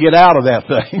 but they get out of that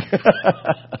thing.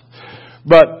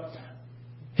 But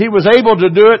he was able to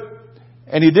do it,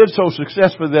 and he did so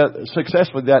successfully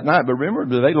that night. But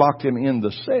remember, they locked him in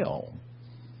the cell,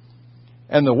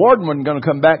 and the warden wasn't going to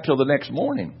come back till the next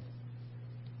morning.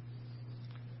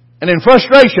 And in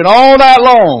frustration, all night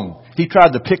long, he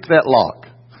tried to pick that lock.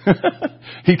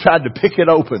 He tried to pick it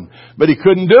open, but he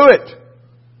couldn't do it.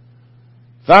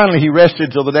 Finally, he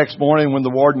rested till the next morning when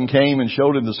the warden came and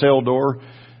showed him the cell door.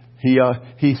 The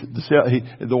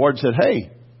warden said, "Hey,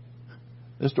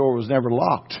 this door was never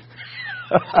locked."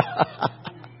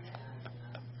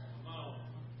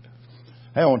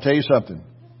 Hey, I want to tell you something.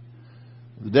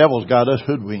 The devil's got us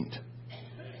hoodwinked.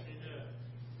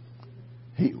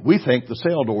 We think the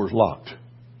cell door is locked.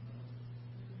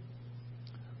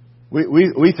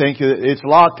 We think it's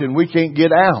locked and we can't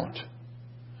get out.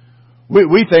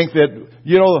 We think that,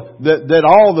 that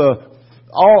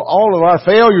all of our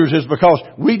failures is because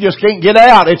we just can't get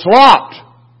out. It's locked.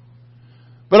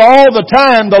 But all the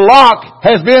time the lock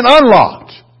has been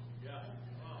unlocked.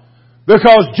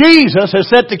 Because Jesus has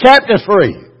set the captives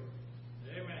free.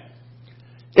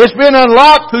 It's been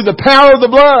unlocked through the power of the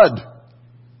blood.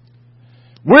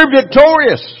 We're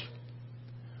victorious.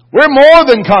 We're more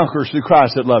than conquerors through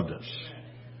Christ that loved us.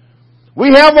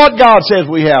 We have what God says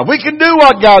we have. We can do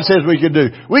what God says we can do.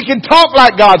 We can talk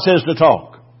like God says to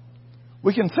talk.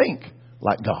 We can think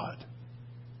like God.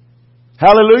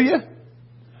 Hallelujah.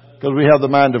 Because we have the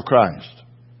mind of Christ.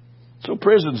 So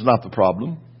prison's not the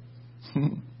problem.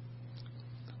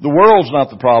 The world's not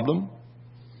the problem.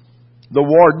 The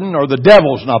warden or the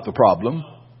devil's not the problem.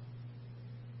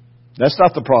 That's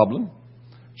not the problem.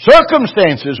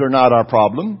 Circumstances are not our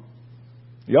problem.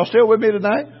 Y'all still with me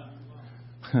tonight?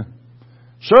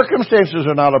 Circumstances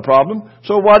are not a problem.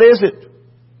 So what is it?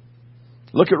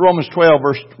 Look at Romans 12,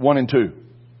 verse 1 and 2.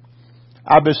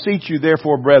 I beseech you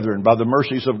therefore, brethren, by the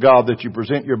mercies of God, that you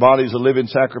present your bodies a living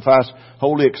sacrifice,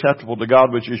 wholly acceptable to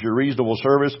God, which is your reasonable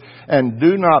service. And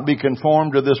do not be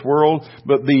conformed to this world,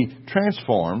 but be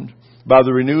transformed by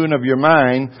the renewing of your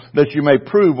mind, that you may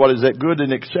prove what is that good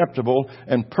and acceptable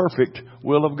and perfect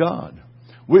will of God.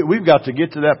 We've got to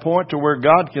get to that point to where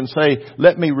God can say,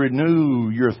 let me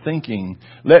renew your thinking.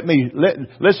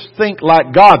 Let's think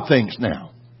like God thinks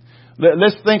now.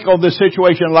 Let's think of this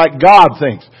situation like God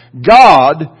thinks.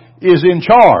 God is in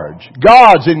charge.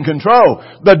 God's in control.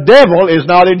 The devil is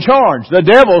not in charge. The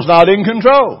devil's not in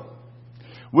control.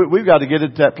 We've got to get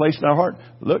it to that place in our heart.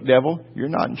 Look, devil, you're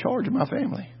not in charge of my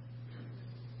family.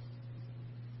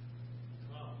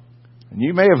 And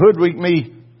you may have hoodwinked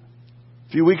me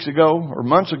a few weeks ago or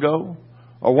months ago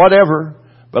or whatever,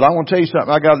 but I want to tell you something.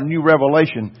 I got a new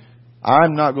revelation.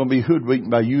 I'm not going to be hoodwinked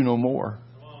by you no more.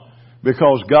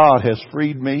 Because God has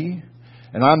freed me,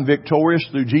 and I'm victorious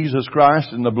through Jesus Christ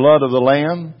and the blood of the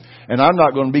Lamb. And I'm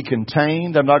not going to be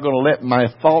contained. I'm not going to let my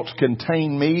thoughts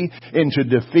contain me into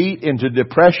defeat, into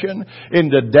depression,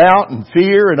 into doubt and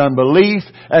fear and unbelief,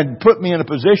 and put me in a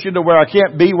position to where I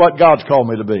can't be what God's called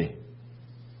me to be.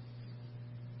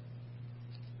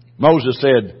 Moses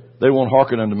said, they won't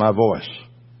hearken unto my voice.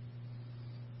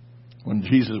 When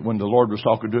the Lord was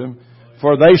talking to him,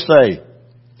 for they say,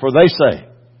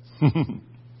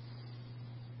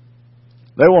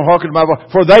 they won't hearken to my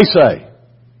voice, for they say.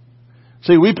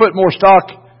 See, we put more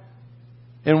stock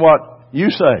in what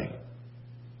you say.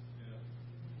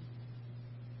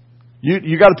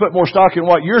 You got to put more stock in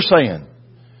what you're saying.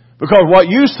 Because what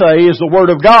you say is the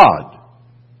Word of God.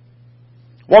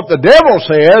 What the devil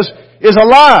says is a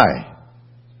lie.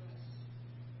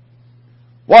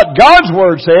 What God's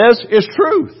Word says is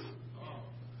truth.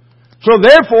 So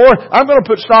therefore, I'm going to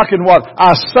put stock in what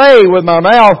I say with my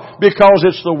mouth because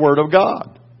it's the Word of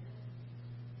God.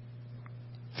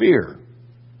 Fear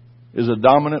is a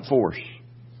dominant force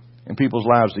in people's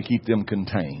lives to keep them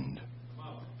contained.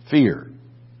 Fear.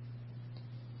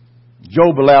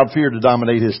 Job allowed fear to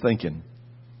dominate his thinking.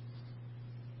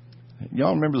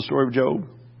 Y'all remember the story of Job?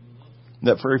 In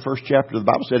that very first chapter, the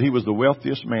Bible said he was the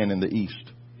wealthiest man in the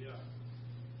East.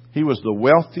 He was the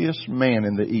wealthiest man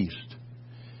in the East.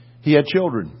 He had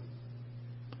children.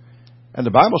 And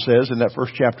the Bible says in that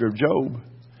first chapter of Job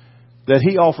that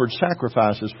he offered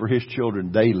sacrifices for his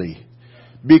children daily.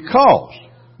 Because,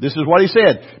 this is what he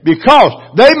said,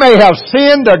 because they may have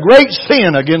sinned a great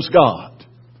sin against God.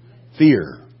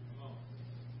 Fear.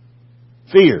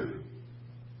 Fear.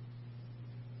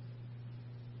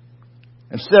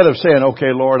 Instead of saying,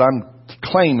 okay, Lord, I'm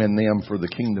claiming them for the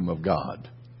kingdom of God.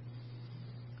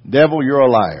 Devil, you're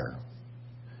a liar.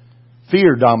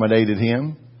 Fear dominated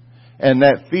him, and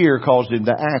that fear caused him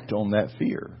to act on that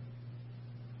fear.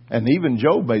 And even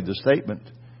Job made the statement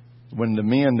when the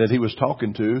men that he was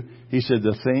talking to, he said,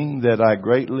 the thing that I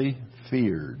greatly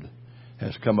feared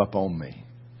has come upon me.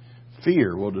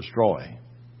 Fear will destroy.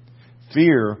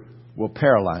 Fear will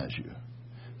paralyze you.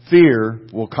 Fear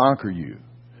will conquer you.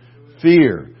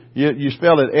 Fear. You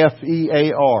spell it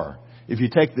F-E-A-R. If you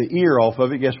take the ear off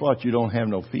of it, guess what? You don't have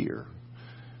no fear.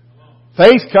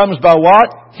 Faith comes by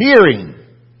what? Hearing.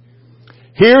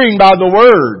 Hearing by the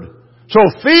Word. So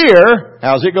fear,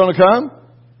 how's it going to come?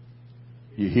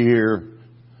 You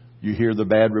hear the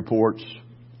bad reports.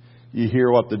 You hear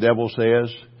what the devil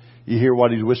says. You hear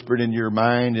what he's whispered in your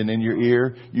mind and in your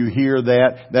ear. You hear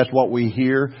that. That's what we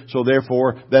hear. So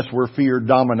therefore, that's where fear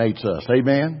dominates us.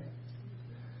 Amen?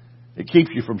 It keeps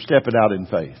you from stepping out in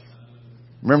faith.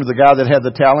 Remember the guy that had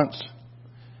the talents?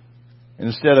 And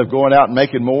instead of going out and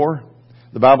making more,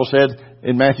 the Bible said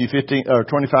in Matthew 15, or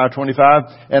 25,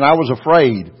 and I was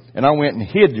afraid. And I went and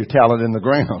hid your talent in the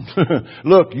ground.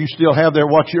 Look, you still have there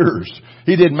what's yours.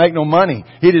 He didn't make no money.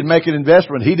 He didn't make an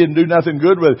investment. He didn't do nothing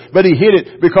good with it. But he hid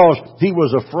it because he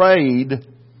was afraid.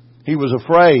 He was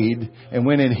afraid and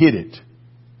went and hid it.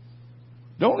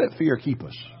 Don't let fear keep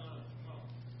us.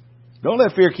 Don't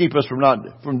let fear keep us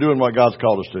from doing what God's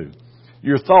called us to.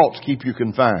 Your thoughts keep you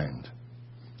confined.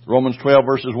 Romans 12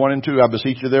 verses 1 and 2. I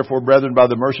beseech you therefore, brethren, by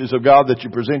the mercies of God, that you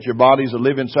present your bodies a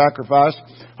living sacrifice,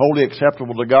 wholly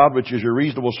acceptable to God, which is your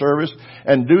reasonable service.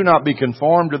 And do not be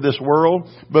conformed to this world,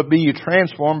 but be ye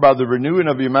transformed by the renewing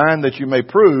of your mind, that you may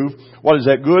prove what is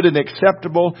that good and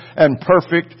acceptable and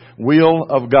perfect will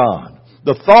of God.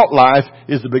 The thought life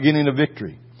is the beginning of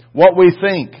victory. What we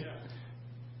think.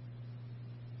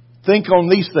 Think on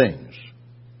these things.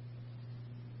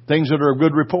 Things that are of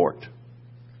good report.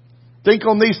 Think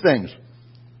on these things.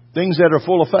 Things that are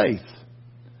full of faith.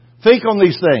 Think on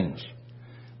these things.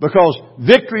 Because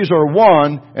victories are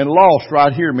won and lost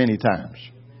right here many times.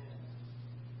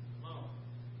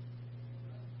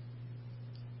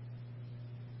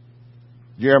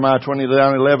 Jeremiah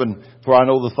 29:11. For I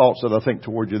know the thoughts that I think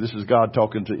toward you. This is God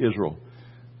talking to Israel.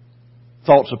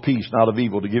 Thoughts of peace, not of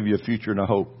evil, to give you a future and a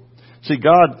hope. See,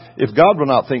 if God will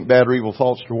not think bad or evil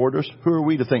thoughts toward us, who are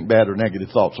we to think bad or negative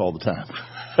thoughts all the time?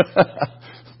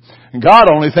 God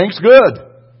only thinks good.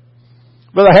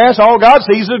 Brother Hass, all God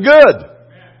sees is good.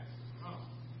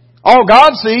 All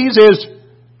God sees is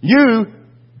you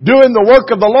doing the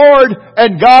work of the Lord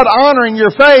and God honoring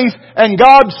your faith and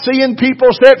God seeing people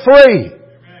set free.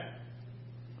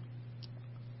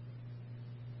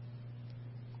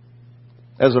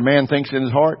 As a man thinks in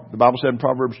his heart, the Bible said in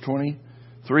Proverbs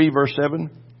 23 verse 7,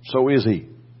 so is he.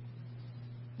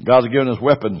 God's given us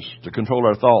weapons to control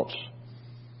our thoughts.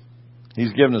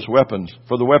 He's given us weapons.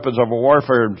 For the weapons of our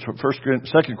warfare,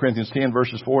 2 Corinthians 10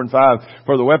 verses 4 and 5,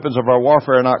 for the weapons of our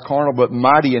warfare are not carnal, but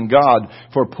mighty in God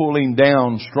for pulling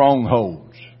down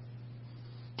strongholds,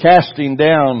 casting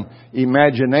down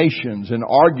imaginations and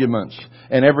arguments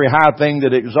and every high thing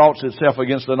that exalts itself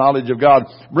against the knowledge of God,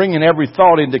 bringing every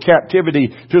thought into captivity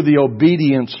to the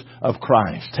obedience of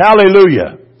Christ.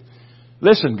 Hallelujah.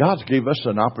 Listen, God's given us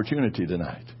an opportunity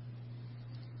tonight.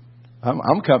 I'm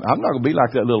not going to be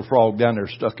like that little frog down there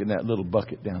stuck in that little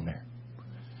bucket down there.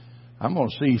 I'm going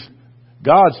to see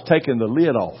God's taking the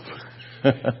lid off.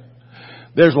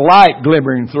 There's light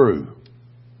glimmering through.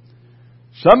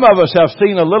 Some of us have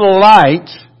seen a little light.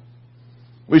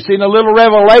 We've seen a little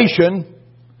revelation.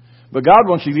 But God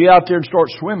wants you to get out there and start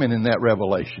swimming in that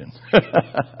revelation.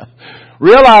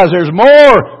 Realize there's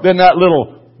more than that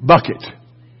little bucket.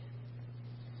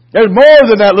 There's more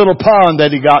than that little pond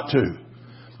that He got to.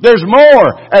 There's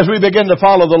more as we begin to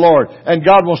follow the Lord. And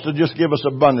God wants to just give us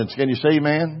abundance. Can you say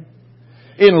amen?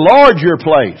 Enlarge your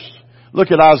place. Look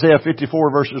at Isaiah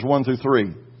 54 verses 1 through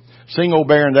 3. Sing, O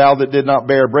barren, thou that did not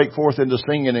bear. Break forth into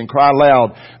singing and cry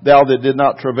loud, thou that did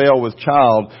not travail with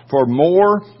child. For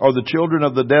more are the children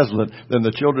of the desolate than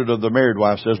the children of the married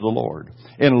wife, says the Lord.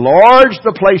 Enlarge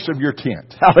the place of your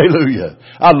tent. Hallelujah.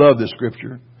 I love this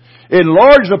scripture.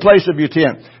 Enlarge the place of your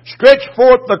tent. Stretch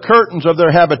forth the curtains of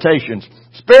their habitations.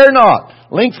 Spare not.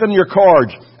 Lengthen your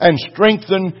cords and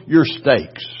strengthen your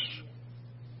stakes.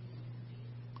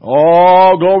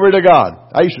 Oh, glory to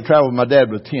God. I used to travel with my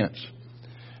dad with tents.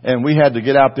 And we had to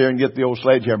get out there and get the old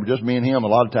sledgehammer. Just me and him. A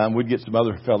lot of time we'd get some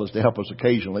other fellas to help us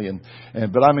occasionally.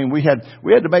 But I mean, we had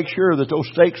to make sure that those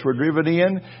stakes were driven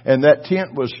in and that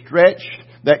tent was stretched.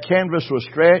 That canvas was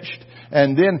stretched.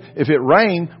 And then if it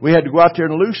rained, we had to go out there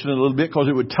and loosen it a little bit because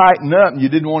it would tighten up and you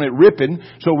didn't want it ripping.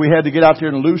 So we had to get out there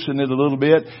and loosen it a little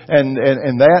bit and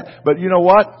that. But you know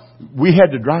what? We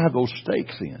had to drive those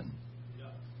stakes in.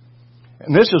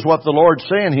 And this is what the Lord's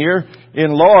saying here.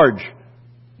 Enlarge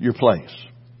your place.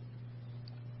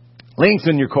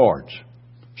 Lengthen your cords.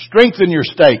 Strengthen your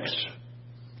stakes.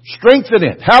 Strengthen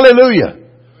it. Hallelujah.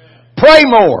 Pray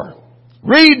more.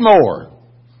 Read more.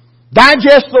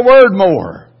 Digest the Word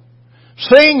more.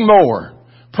 Sing more.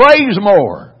 Praise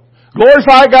more.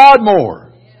 Glorify God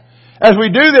more. As we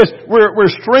do this, we're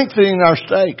strengthening our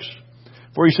stakes.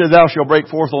 For He said, thou shalt break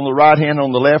forth on the right hand,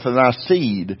 on the left, and thy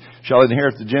seed shall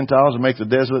inherit the Gentiles and make the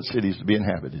desolate cities to be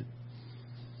inhabited.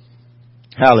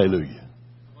 Hallelujah.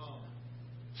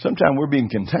 Sometimes we're being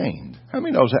contained. How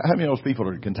many of those people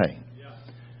are contained?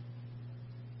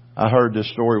 I heard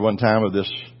this story one time of this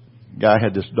guy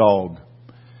had this dog.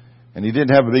 And he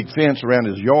didn't have a big fence around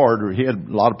his yard, or he had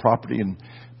a lot of property. And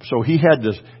so he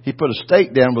put a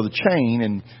stake down with a chain,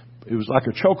 and it was like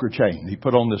a choker chain he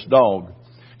put on this dog.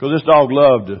 Because this dog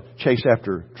loved to chase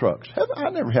after trucks. I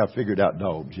never have figured out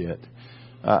dogs yet.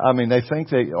 I mean, they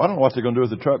think I don't know what they're going to do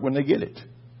with the truck when they get it.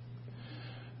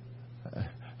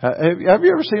 Have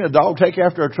you ever seen a dog take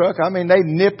after a truck? I mean, they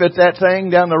nip at that thing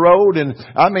down the road, and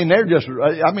I mean,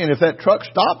 if that truck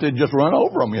stopped, it'd just run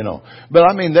over them, you know. But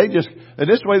I mean, and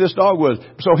this is the way this dog was.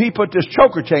 So he put this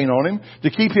choker chain on him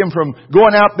to keep him from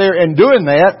going out there and doing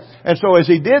that. And so as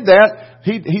he did that,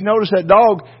 he noticed that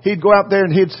dog, he'd go out there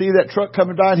and he'd see that truck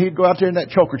coming by, and he'd go out there and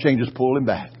that choker chain just pull him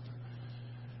back.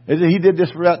 He did this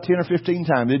for about 10 or 15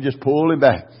 times. It'd just pull him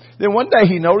back. Then one day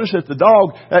he noticed that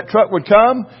that truck would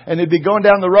come and he'd be going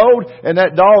down the road, and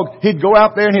that dog, he'd go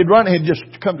out there and he'd run and he'd just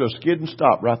come to a skid and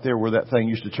stop right there where that thing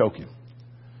used to choke him.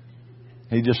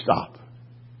 He'd just stop.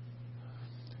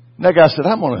 And that guy said,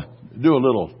 I'm going to do a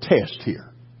little test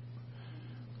here.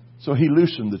 So he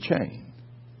loosened the chain.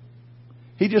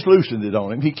 He just loosened it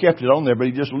on him. He kept it on there, but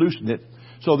he just loosened it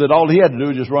so that all he had to do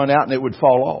was just run out and it would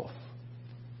fall off.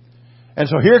 And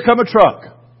so here come a truck,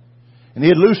 and he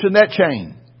had loosened that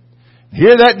chain.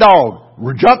 Here that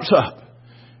dog jumps up,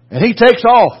 and he takes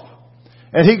off,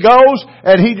 and he goes,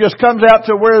 and he just comes out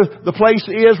to where the place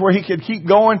is where he could keep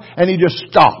going, and he just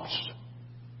stops.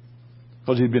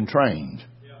 Because he'd been trained.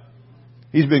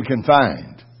 He's been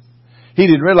confined. He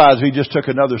didn't realize if he just took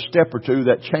another step or two,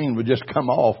 that chain would just come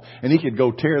off, and he could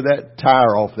go tear that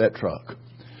tire off that truck.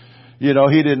 You know,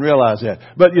 he didn't realize that.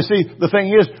 But you see, the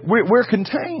thing is, we're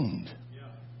contained.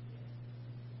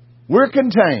 We're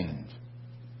contained.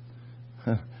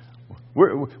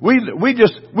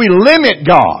 We limit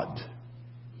God.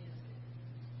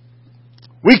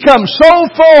 We come so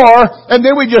far, and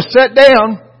then we just sit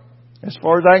down as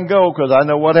far as I can go, because I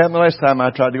know what happened the last time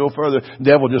I tried to go further. The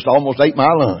devil just almost ate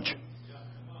my lunch.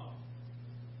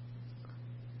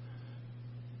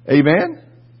 Amen?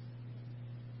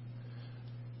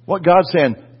 What God's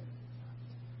saying,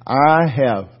 I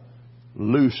have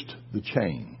loosed the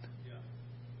chain.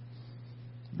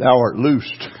 Thou art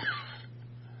loosed.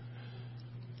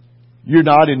 You're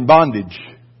not in bondage.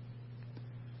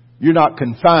 You're not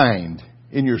confined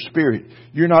in your spirit.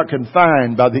 You're not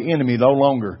confined by the enemy no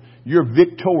longer. You're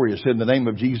victorious in the name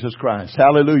of Jesus Christ.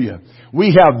 Hallelujah.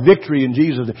 We have victory in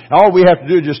Jesus. All we have to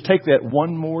do is just take that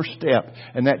one more step,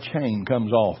 and that chain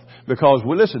comes off. Because,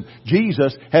 well, listen,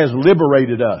 Jesus has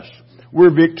liberated us.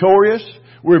 We're victorious.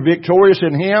 We're victorious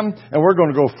in Him, and we're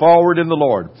going to go forward in the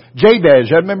Lord.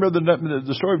 Jabez, you remember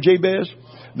the story of Jabez?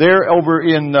 There over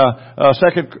in 1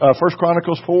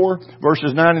 Chronicles 4,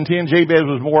 verses 9 and 10, Jabez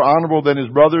was more honorable than his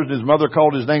brothers. His mother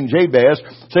called his name Jabez,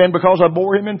 saying, because I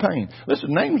bore him in pain.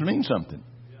 Listen, names mean something.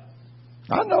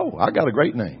 I know. I got a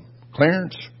great name.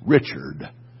 Clarence Richard.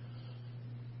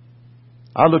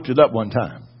 I looked it up one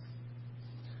time.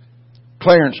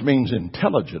 Clarence means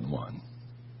intelligent one.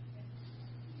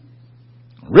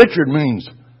 Richard means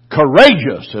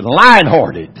courageous and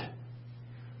lion-hearted.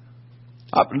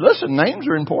 Listen, names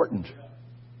are important.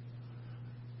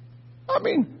 I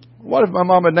mean, what if my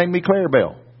mom had named me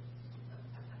Clarabelle?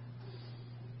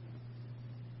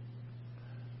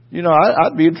 You know,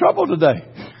 I'd be in trouble today.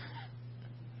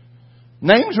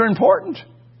 Names are important.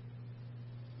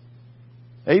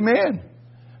 Amen.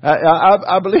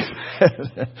 I believe,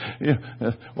 you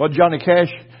know, what Johnny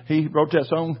Cash, he wrote that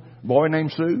song, Boy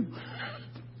Named Sue.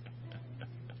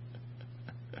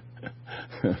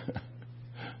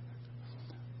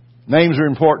 Names are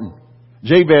important.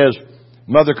 Jabez,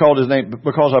 mother called his name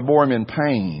because I bore him in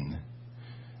pain.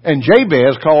 And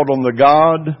Jabez called on the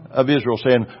God of Israel,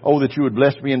 saying, oh, that you would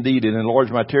bless me indeed and enlarge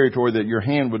my territory, that your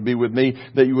hand would be with me,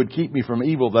 that you would keep me from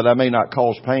evil, that I may not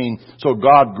cause pain. So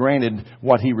God granted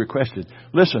what he requested.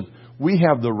 Listen, we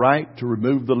have the right to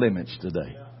remove the limits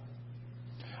today.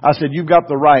 I said, you've got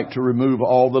the right to remove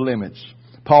all the limits.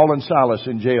 Paul and Silas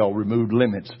in jail removed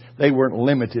limits. They weren't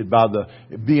limited by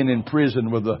being in prison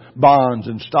with the bonds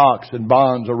and stocks and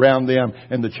bonds around them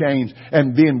and the chains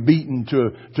and being beaten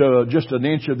to just an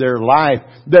inch of their life.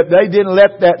 That they didn't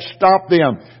let that stop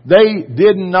them. They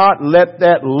did not let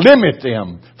that limit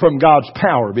them from God's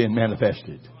power being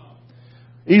manifested.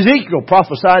 Ezekiel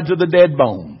prophesied to the dead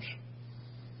bones.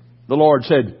 The Lord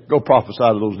said, go prophesy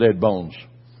to those dead bones.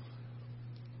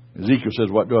 Ezekiel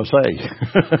says, what do I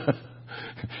say?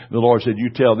 The Lord said, you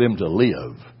tell them to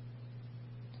live.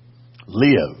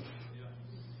 Live.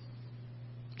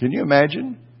 Can you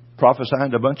imagine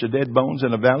prophesying to a bunch of dead bones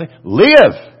in a valley?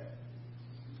 Live.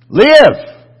 Live.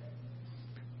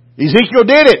 Ezekiel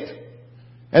did it.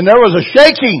 And there was a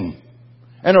shaking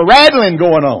and a rattling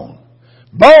going on.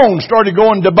 Bones started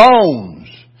going to bones.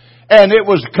 And it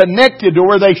was connected to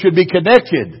where they should be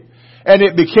connected. And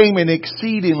it became an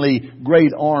exceedingly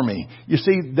great army. You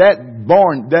see, that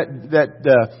barn,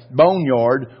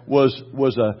 boneyard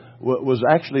was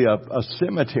actually a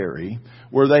cemetery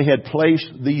where they had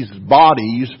placed these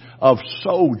bodies of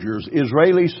soldiers,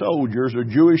 Israeli soldiers or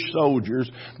Jewish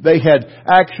soldiers. They had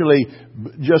actually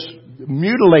just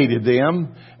mutilated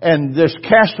them and just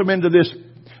cast them into this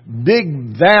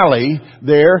big valley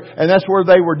there, and that's where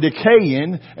they were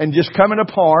decaying and just coming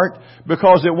apart,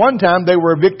 because at one time they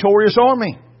were a victorious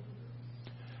army.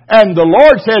 And the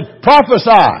Lord said,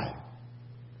 prophesy.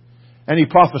 And He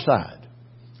prophesied.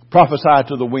 Prophesy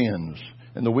to the winds.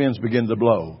 And the winds began to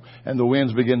blow. And the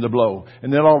winds began to blow.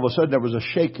 And then all of a sudden there was a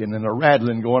shaking and a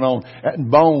rattling going on.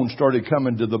 And bones started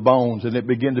coming to the bones. And it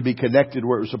began to be connected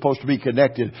where it was supposed to be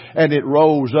connected. And it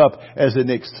rose up as an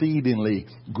exceedingly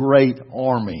great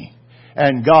army.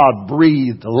 And God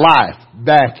breathed life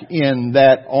back in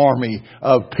that army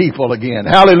of people again.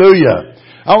 Hallelujah.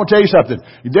 I want to tell you something.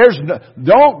 I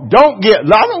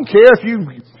don't care if you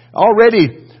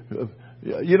already,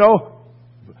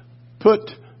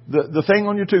 put the thing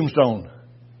on your tombstone.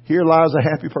 Here lies a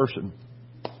happy person.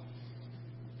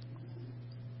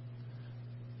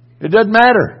 It doesn't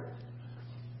matter.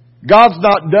 God's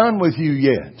not done with you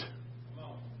yet.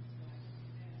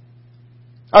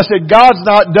 I said, God's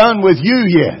not done with you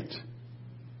yet.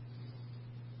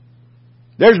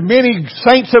 There's many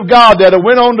saints of God that have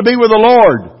went on to be with the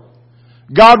Lord.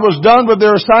 God was done with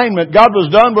their assignment. God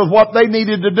was done with what they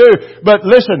needed to do. But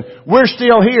listen, we're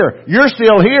still here. You're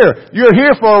still here. You're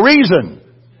here for a reason.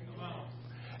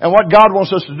 And what God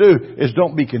wants us to do is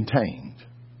don't be contained.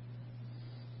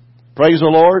 Praise the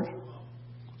Lord.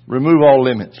 Remove all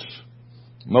limits.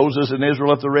 Moses and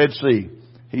Israel at the Red Sea.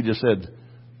 He just said,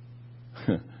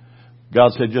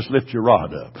 God said, just lift your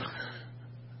rod up.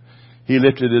 He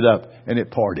lifted it up and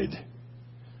it parted.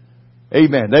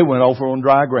 Amen. They went over on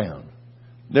dry ground.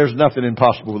 There's nothing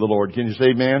impossible with the Lord. Can you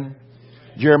say amen?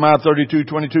 Jeremiah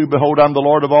 32:22, behold, I'm the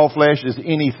Lord of all flesh. Is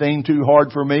anything too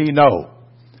hard for me? No.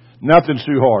 Nothing's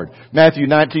too hard. Matthew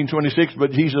 19:26,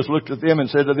 but Jesus looked at them and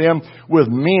said to them, with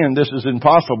men this is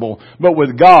impossible, but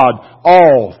with God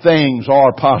all things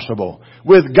are possible.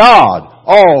 With God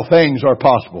all things are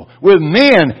possible. With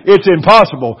men it's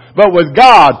impossible, but with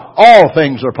God all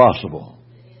things are possible.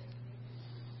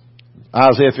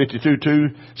 Isaiah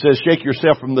 52:2 says, shake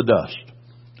yourself from the dust.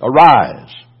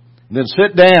 Arise, and then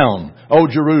sit down, O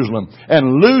Jerusalem,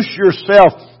 and loose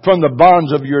yourself from the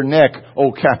bonds of your neck,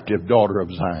 O captive daughter of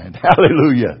Zion.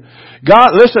 Hallelujah.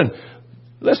 God,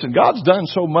 listen, God's done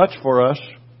so much for us.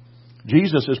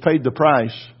 Jesus has paid the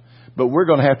price. But we're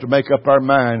going to have to make up our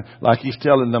mind, like He's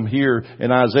telling them here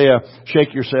in Isaiah,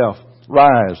 shake yourself,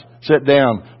 rise, sit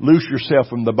down, loose yourself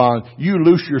from the bonds. You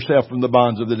loose yourself from the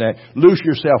bonds of the neck. Loose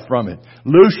yourself from it.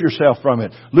 Loose yourself from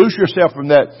it. Loose yourself from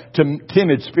that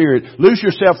timid spirit. Loose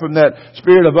yourself from that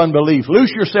spirit of unbelief.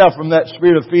 Loose yourself from that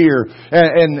spirit of fear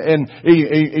and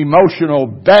emotional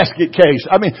basket case.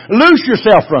 Loose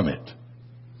yourself from it.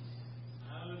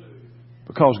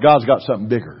 Because God's got something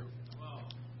bigger.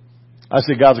 I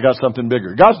say God's got something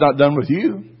bigger. God's not done with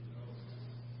you.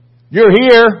 You're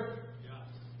here.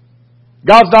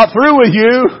 God's not through with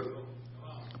you.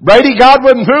 Brady, God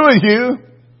wasn't through with you.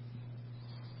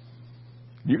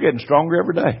 You're getting stronger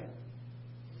every day.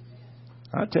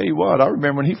 I tell you what, I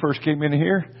remember when he first came in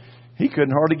here, he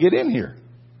couldn't hardly get in here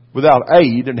without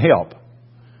aid and help.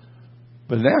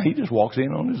 But now he just walks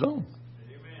in on his own.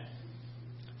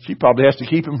 She probably has to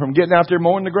keep him from getting out there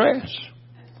mowing the grass.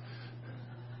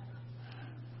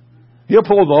 He'll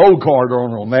pull the old card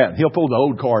on that. He'll pull the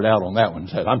old card out on that one and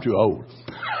say, I'm too old.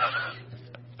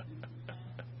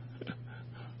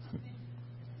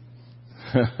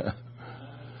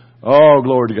 Oh,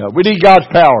 glory to God. We need God's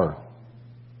power.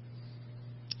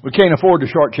 We can't afford to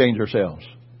shortchange ourselves.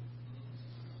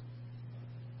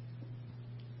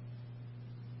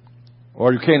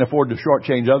 Or you can't afford to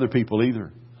shortchange other people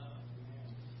either.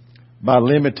 By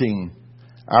limiting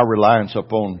our reliance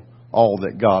upon all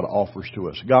that God offers to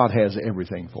us. God has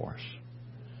everything for us.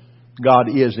 God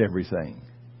is everything.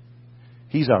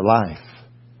 He's our life.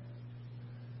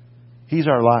 He's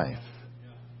our life.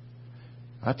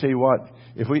 I tell you what,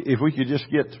 if we could just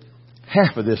get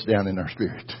half of this down in our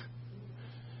spirit,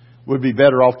 we'd be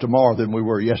better off tomorrow than we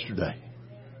were yesterday.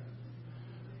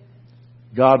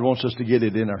 God wants us to get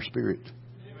it in our spirit.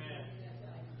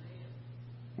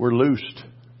 We're loosed.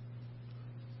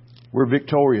 We're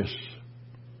victorious.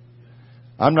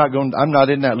 I'm not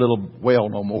in that little well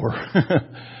no more.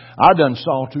 I done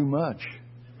saw too much.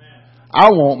 I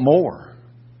want more.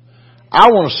 I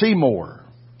want to see more.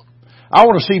 I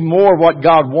want to see more of what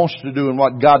God wants to do and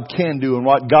what God can do and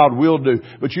what God will do.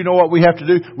 But you know what we have to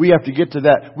do? We have to get to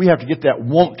that. We have to get that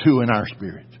want to in our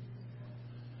spirit.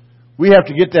 We have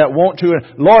to get that want to.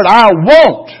 Lord, I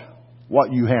want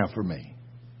what you have for me.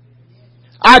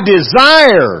 I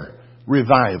desire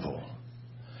revival.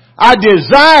 I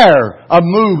desire a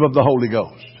move of the Holy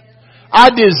Ghost. I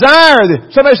desire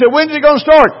that. Somebody said, when's it going to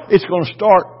start? It's going to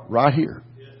start right here.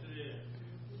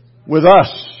 With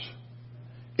us.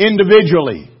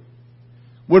 Individually.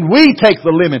 When we take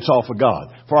the limits off of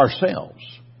God for ourselves,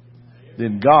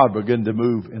 then God begin to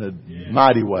move in a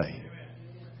mighty way.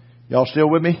 Y'all still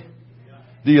with me?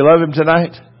 Do you love Him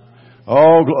tonight?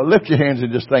 Oh, lift your hands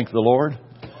and just thank the Lord.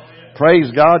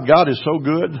 Praise God. God is so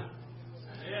good.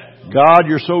 God,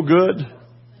 you're so good.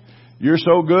 You're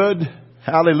so good.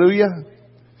 Hallelujah.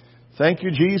 Thank you,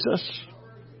 Jesus.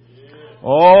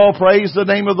 Oh, praise the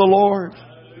name of the Lord.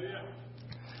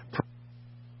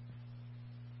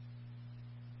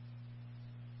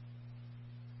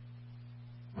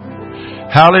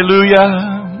 Hallelujah.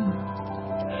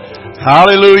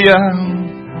 Hallelujah.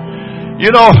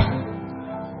 You know,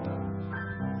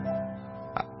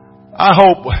 I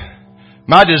hope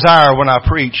my desire when I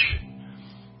preach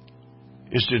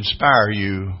is to inspire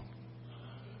you,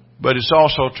 but it's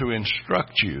also to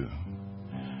instruct you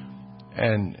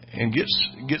and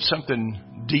get something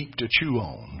deep to chew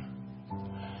on.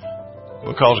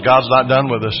 Because God's not done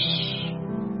with us.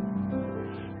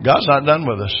 God's not done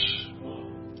with us.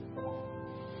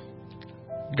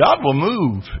 God will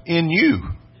move in you.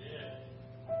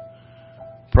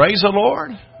 Praise the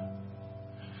Lord.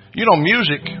 You know,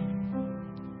 music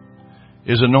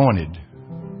is anointed.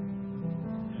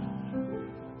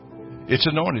 It's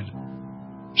anointed.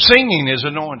 Singing is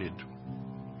anointed.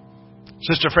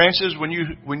 Sister Francis, when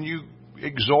you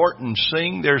exhort and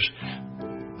sing, there's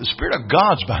the Spirit of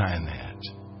God's behind that.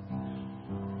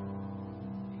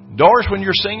 Doris, when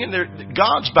you're singing,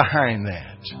 God's behind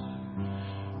that.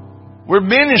 We're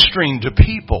ministering to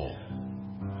people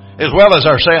as well as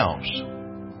ourselves.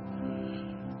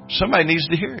 Somebody needs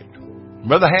to hear it.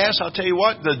 Brother Hass, I'll tell you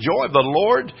what, the joy of the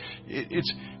Lord,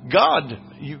 it's God.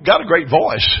 You've got a great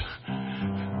voice.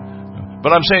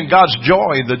 But I'm saying God's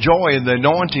joy, the joy and the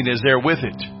anointing is there with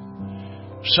it.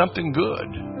 Something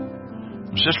good.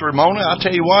 Sister Ramona, I'll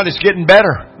tell you what, it's getting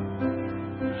better.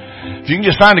 If you can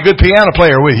just find a good piano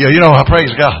player with you, I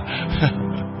praise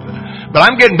God. But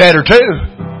I'm getting better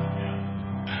too.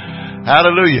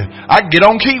 Hallelujah. I can get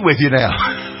on key with you now.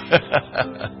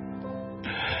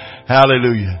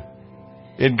 Hallelujah.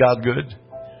 Isn't God good?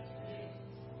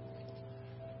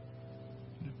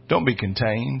 Don't be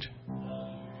contained.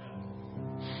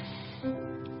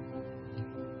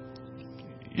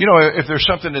 You know, if there's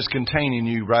something that's containing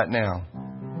you right now,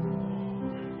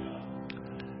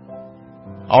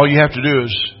 all you have to do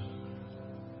is,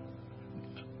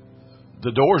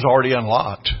 the door's already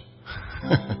unlocked.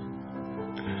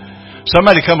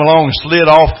 Somebody come along and slid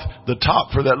off the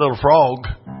top for that little frog.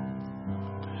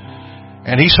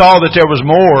 And he saw that there was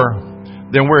more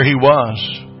than where he was.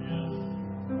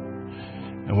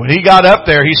 And when he got up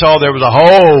there, he saw there was a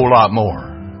whole lot more.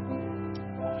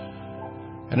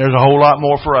 And there's a whole lot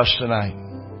more for us tonight.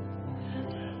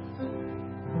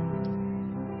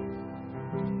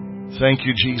 Thank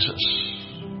you, Jesus.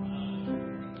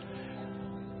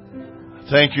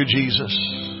 Thank you, Jesus.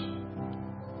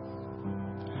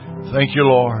 Thank you,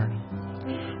 Lord.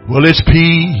 Well, it's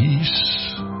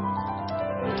peace.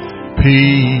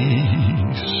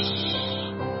 Peace.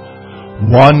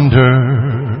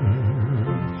 Wonderful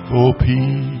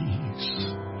peace.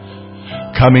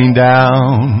 Coming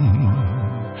down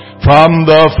from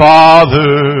the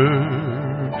Father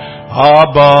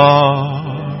above.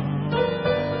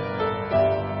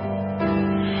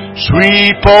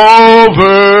 Sweep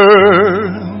over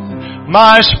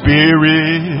my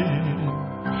spirit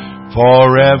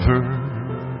forever,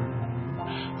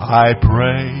 I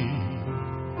pray.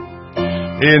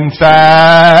 In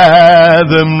fathomless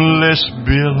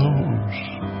billows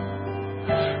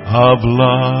of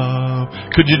love.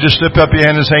 Could you just lift up your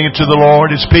hand and sing it to the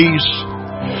Lord? It's peace.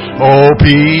 Oh, peace,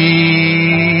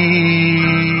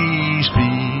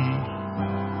 peace.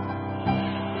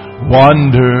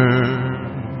 Wonderful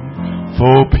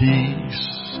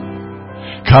peace.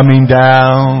 Coming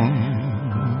down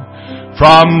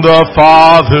from the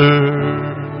Father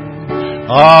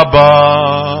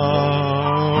above.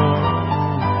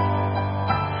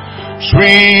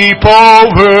 Sweep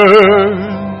over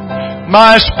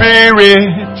my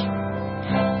spirit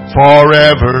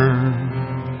forever,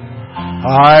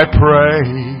 I pray.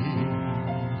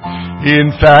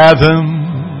 In fathomless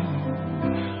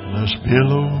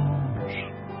billows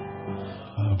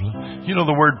You know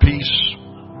the word peace?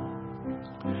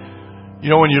 You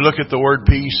know, when you look at the word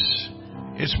peace,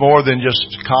 it's more than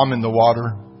just calm in the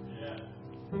water.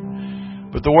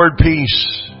 But the word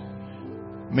peace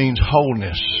means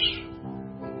wholeness,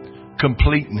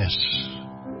 completeness.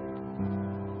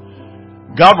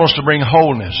 God wants to bring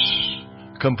wholeness,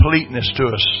 completeness to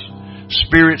us,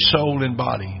 spirit, soul, and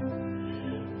body.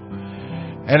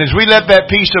 And as we let that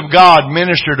peace of God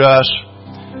minister to us,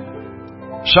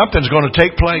 something's going to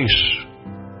take place.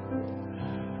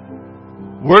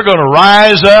 We're going to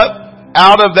rise up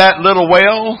out of that little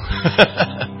well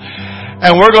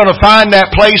and we're going to find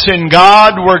that place in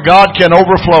God where God can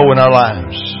overflow in our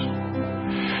lives.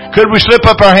 Could we slip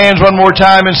up our hands one more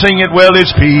time and sing it? Well, it's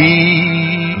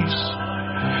peace,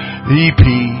 the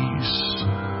peace,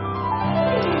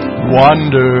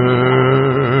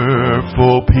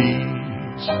 wonderful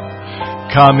peace,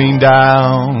 coming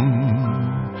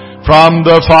down from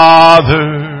the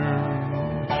Father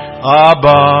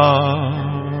above.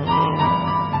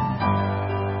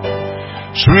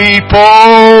 Sweep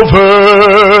over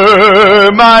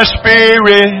my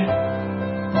spirit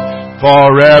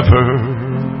forever,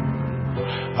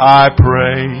 I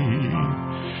pray,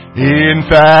 in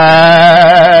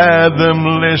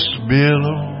fathomless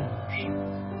billows.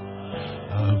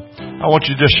 I want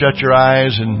you to just shut your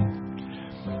eyes and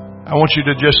I want you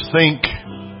to just think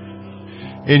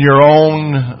in your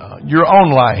own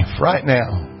life right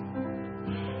now.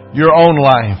 Your own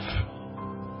life.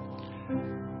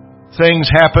 Things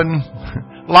happen.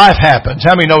 Life happens.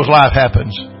 How many knows life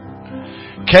happens?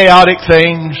 Chaotic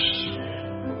things.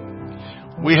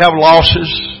 We have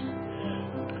losses.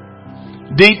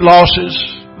 Deep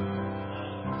losses.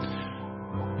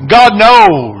 God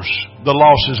knows the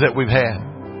losses that we've had.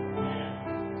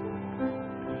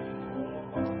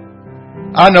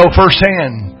 I know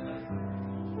firsthand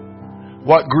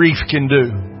what grief can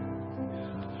do.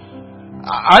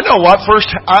 I know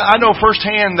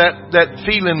firsthand that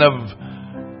feeling of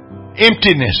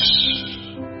emptiness.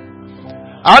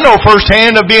 I know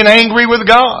firsthand of being angry with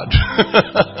God.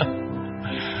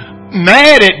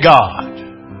 Mad at God.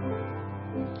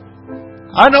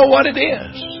 I know what it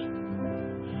is.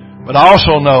 But I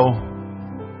also know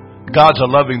God's a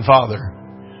loving Father.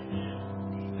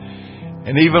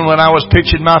 And even when I was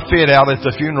pitching my fit out at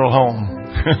the funeral home,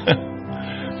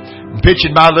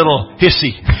 pitching my little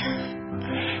hissy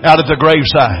out at the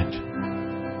graveside,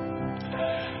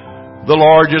 the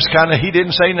Lord just He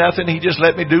didn't say nothing. He just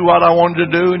let me do what I wanted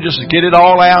to do and just get it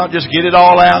all out. Just get it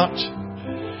all out.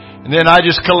 And then I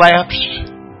just collapsed.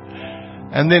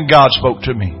 And then God spoke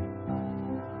to me.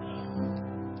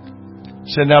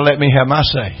 Said, now let me have my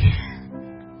say.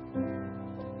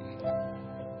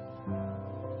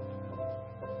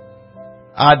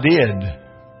 I did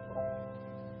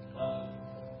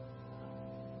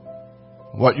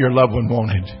what your loved one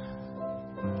wanted.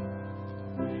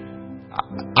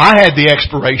 I had the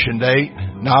expiration date,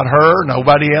 not her,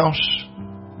 nobody else.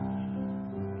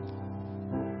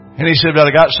 And he said, but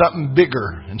I got something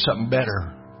bigger and something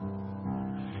better.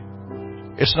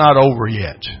 It's not over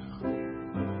yet.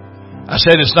 I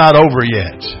said, it's not over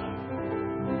yet.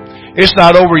 It's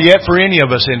not over yet for any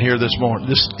of us in here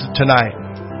tonight.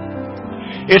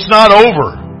 It's not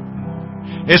over.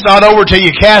 It's not over till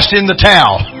you cast in the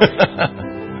towel.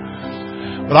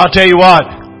 But I'll tell you what,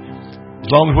 as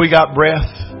long as we got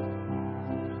breath,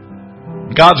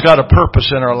 God's got a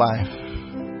purpose in our life.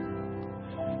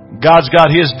 God's got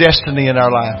His destiny in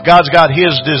our life. God's got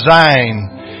His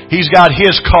design. He's got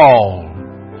His call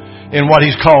in what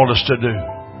He's called us to do.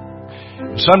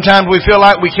 Sometimes we feel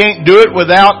like we can't do it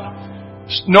without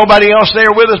nobody else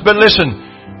there with us. But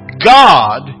listen,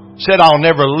 God said, I'll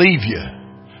never leave you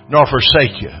nor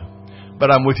forsake you,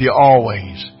 but I'm with you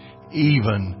always,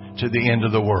 even to the end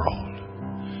of the world.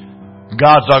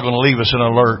 God's not going to leave us in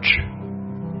a lurch.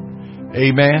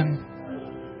 Amen.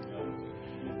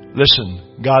 Listen,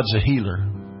 God's a healer.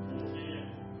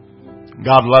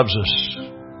 God loves us.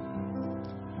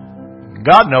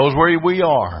 God knows where we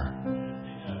are.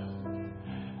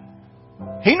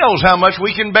 He knows how much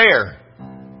we can bear.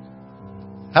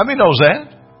 How many knows that?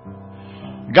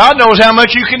 God knows how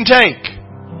much you can take.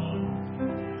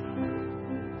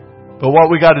 But what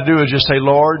we got to do is just say,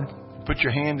 Lord, put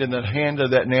your hand in the hand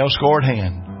of that nail-scored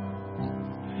hand.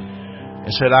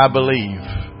 And said, I believe.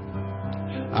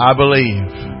 I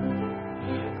believe.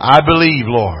 I believe,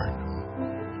 Lord.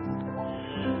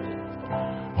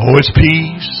 Oh, it's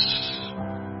peace.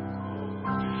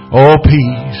 Oh,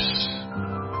 peace.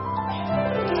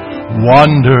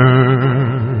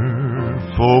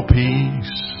 Wonderful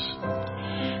peace.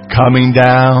 Coming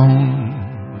down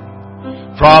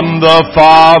from the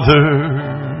Father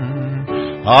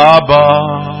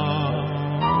above.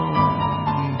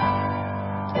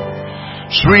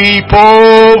 Sweep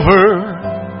over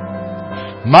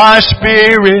my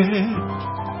spirit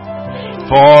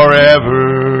forever,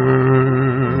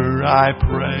 I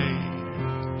pray,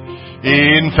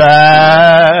 in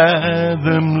fathomless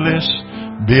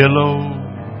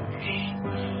billows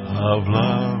of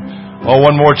love. Oh,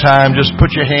 one more time, just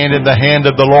put your hand in the hand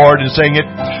of the Lord and sing it.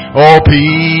 Oh,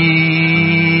 peace,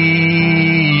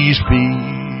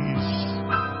 peace,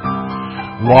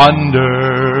 wonderful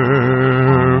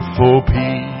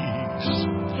peace,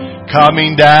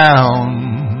 coming down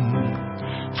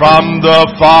from the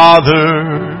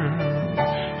Father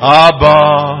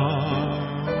above.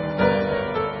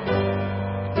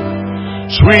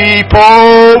 Sweep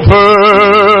over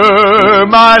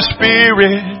my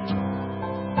spirit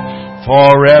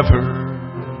forever,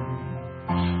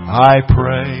 I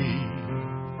pray,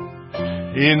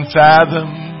 in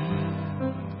fathomless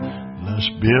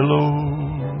billows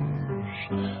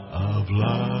of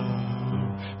love.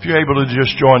 If you're able to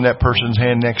just join that person's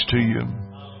hand next to you,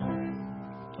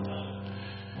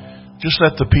 just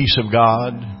let the peace of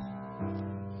God,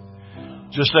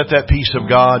 just let that peace of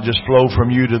God just flow from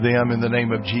you to them in the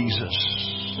name of Jesus.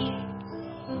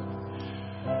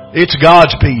 It's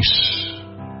God's peace.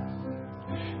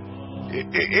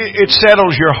 It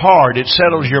settles your heart. It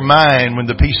settles your mind when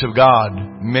the peace of God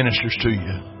ministers to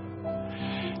you.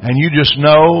 And you just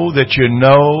know that you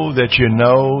know that you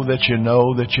know that you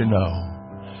know that you know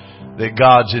that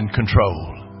God's in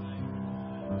control.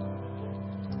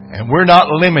 And we're not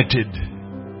limited.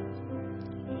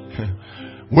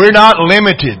 We're not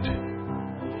limited.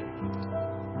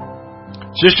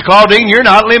 Sister Claudine, you're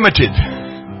not limited.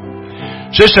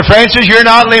 Sister Francis, you're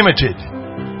not limited.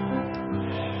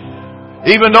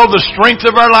 Even though the strength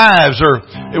of our lives are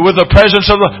with the presence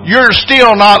of the... You're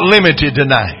still not limited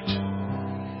tonight.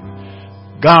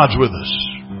 God's with us.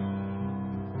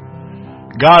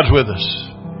 God's with us.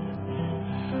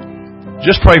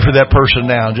 Just pray for that person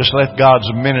now. Just let God's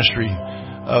ministry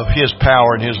of His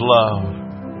power and His love.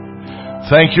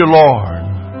 Thank you, Lord.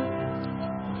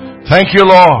 Thank you,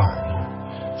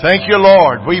 Lord. Thank you,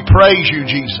 Lord. We praise you,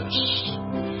 Jesus.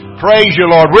 Praise you,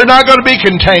 Lord. We're not going to be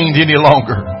contained any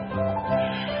longer.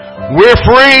 We're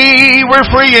free. We're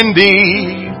free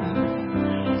indeed.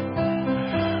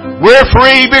 We're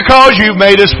free because you've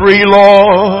made us free,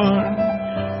 Lord.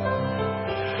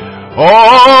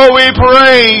 Oh, we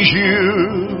praise you.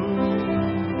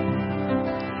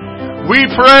 We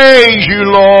praise you,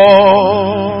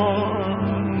 Lord.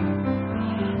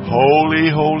 Holy,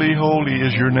 holy, holy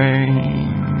is your name.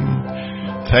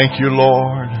 Thank you,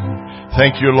 Lord.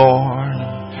 Thank you, Lord.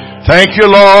 Thank you,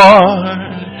 Lord.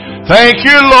 Thank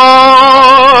you,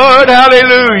 Lord.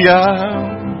 Hallelujah.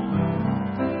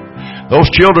 Those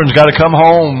children's got to come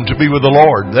home to be with the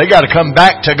Lord. They got to come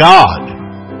back to God.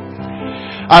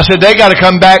 I said they got to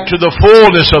come back to the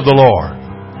fullness of the Lord.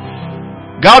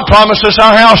 God promised us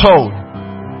our household.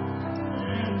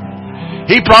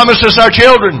 He promised us our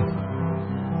children.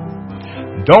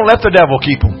 Don't let the devil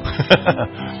keep them.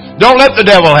 Don't let the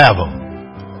devil have them.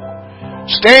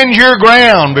 Stand your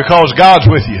ground because God's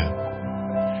with you.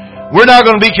 We're not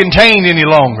going to be contained any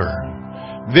longer.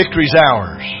 Victory's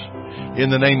ours. In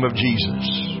the name of Jesus.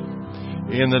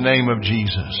 In the name of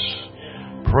Jesus.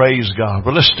 Praise God.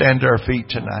 But let's stand to our feet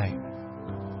tonight.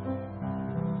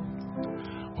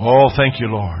 Oh, thank you,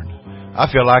 Lord. I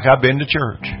feel like I've been to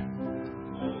church.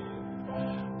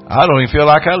 I don't even feel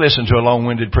like I listened to a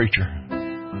long-winded preacher.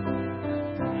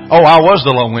 Oh, I was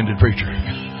the long-winded preacher.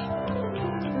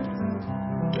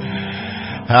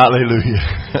 Hallelujah.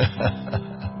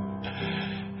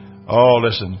 Oh,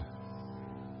 listen.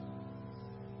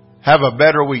 Have a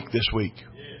better week this week.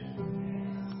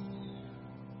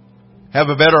 Have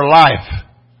a better life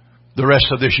the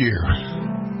rest of this year.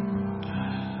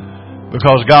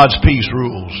 Because God's peace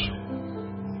rules.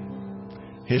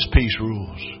 His peace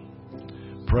rules.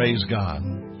 Praise God.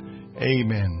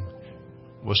 Amen.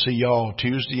 We'll see y'all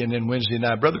Tuesday and then Wednesday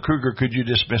night. Brother Kruger, could you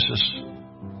dismiss us?